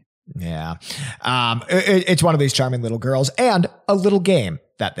 crazy. Yeah. It's one of these charming little girls and a little game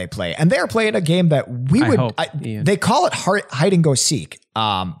that they play. And they're playing a game that Ian. they call it hide and go seek.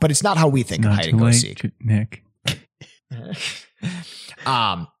 But it's not how we think of hide and go seek. Nick.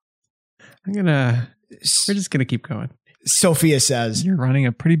 Um, We're just gonna keep going. Sophia says, You're running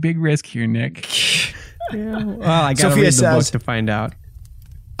a pretty big risk here, Nick. Yeah. Well, I gotta Sophia read the book says- to find out.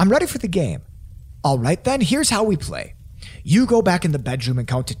 I'm ready for the game. All right, then, here's how we play. You go back in the bedroom and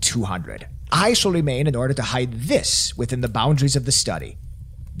count to 200. I shall remain in order to hide this within the boundaries of the study.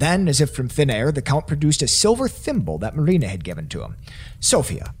 Then, as if from thin air, the Count produced a silver thimble that Marina had given to him.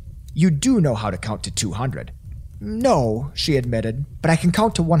 Sophia, you do know how to count to 200. No, she admitted, but I can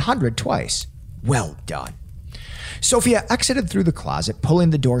count to 100 twice. Well done. Sophia exited through the closet, pulling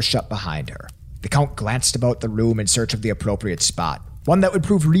the door shut behind her. The Count glanced about the room in search of the appropriate spot, one that would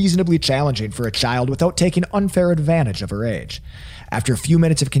prove reasonably challenging for a child without taking unfair advantage of her age. After a few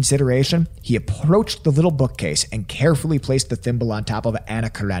minutes of consideration, he approached the little bookcase and carefully placed the thimble on top of Anna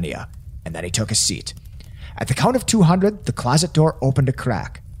Karenina, and then he took a seat. At the count of 200, the closet door opened a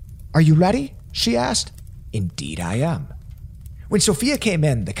crack. Are you ready? She asked. Indeed I am. When Sophia came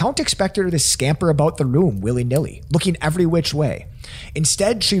in, the Count expected her to scamper about the room willy-nilly, looking every which way.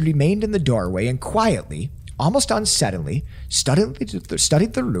 Instead, she remained in the doorway and quietly, almost unsettlingly,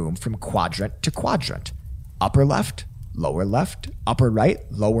 studied the room from quadrant to quadrant. Upper left, upper right,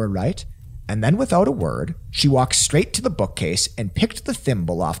 lower right, and then without a word, she walked straight to the bookcase and picked the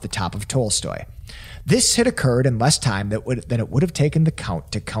thimble off the top of Tolstoy. This had occurred in less time than it would have taken the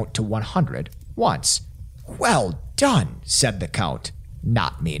Count to count to 100 once. Well done, said the Count,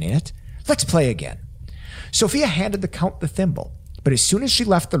 not meaning it. Let's play again. Sophia handed the Count the thimble, but as soon as she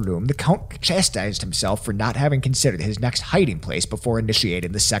left the room, the Count chastised himself for not having considered his next hiding place before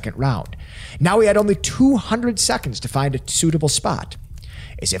initiating the second round. Now he had only 200 seconds to find a suitable spot.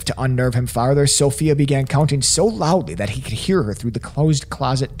 As if to unnerve him farther, Sophia began counting so loudly that he could hear her through the closed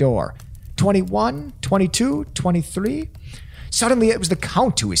closet door. 21, 22, 23... Suddenly, it was the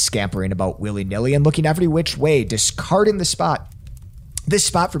Count who was scampering about willy-nilly and looking every which way, discarding the spot. This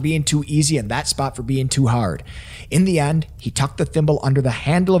spot for being too easy and that spot for being too hard. In the end, he tucked the thimble under the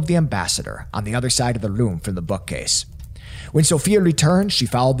handle of the ambassador on the other side of the room from the bookcase. When Sophia returned, she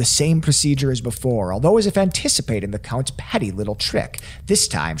followed the same procedure as before, although as if anticipating the Count's petty little trick. This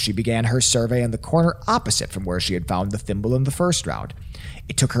time, she began her survey in the corner opposite from where she had found the thimble in the first round.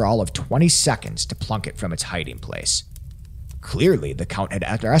 It took her all of 20 seconds to plunk it from its hiding place. Clearly, the Count had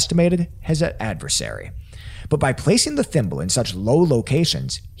underestimated his adversary. But by placing the thimble in such low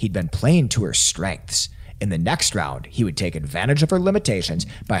locations, he'd been playing to her strengths. In the next round, he would take advantage of her limitations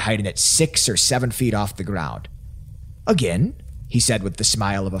by hiding it 6 or 7 feet off the ground. Again, he said with the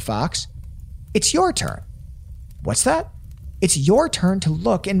smile of a fox, "It's your turn." "What's that?" "It's your turn to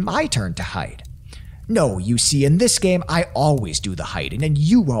look and my turn to hide." "No, you see, in this game, I always do the hiding and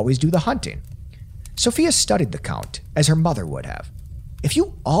you always do the hunting." Sophia studied the Count, as her mother would have. If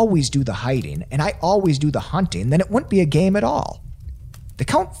you always do the hiding and I always do the hunting, then it wouldn't be a game at all. The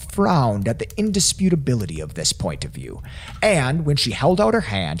Count frowned at the indisputability of this point of view, and when she held out her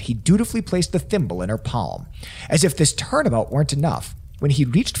hand, he dutifully placed the thimble in her palm. As if this turnabout weren't enough, when he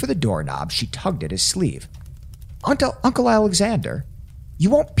reached for the doorknob, she tugged at his sleeve. Uncle Alexander,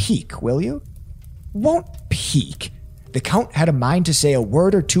 you won't peek, will you?" "Won't peek?" The Count had a mind to say a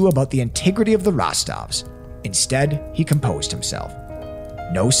word or two about the integrity of the Rostovs. Instead, he composed himself.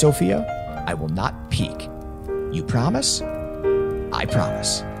 "No, Sophia, I will not peek. You promise?" "I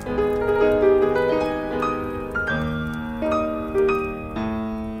promise."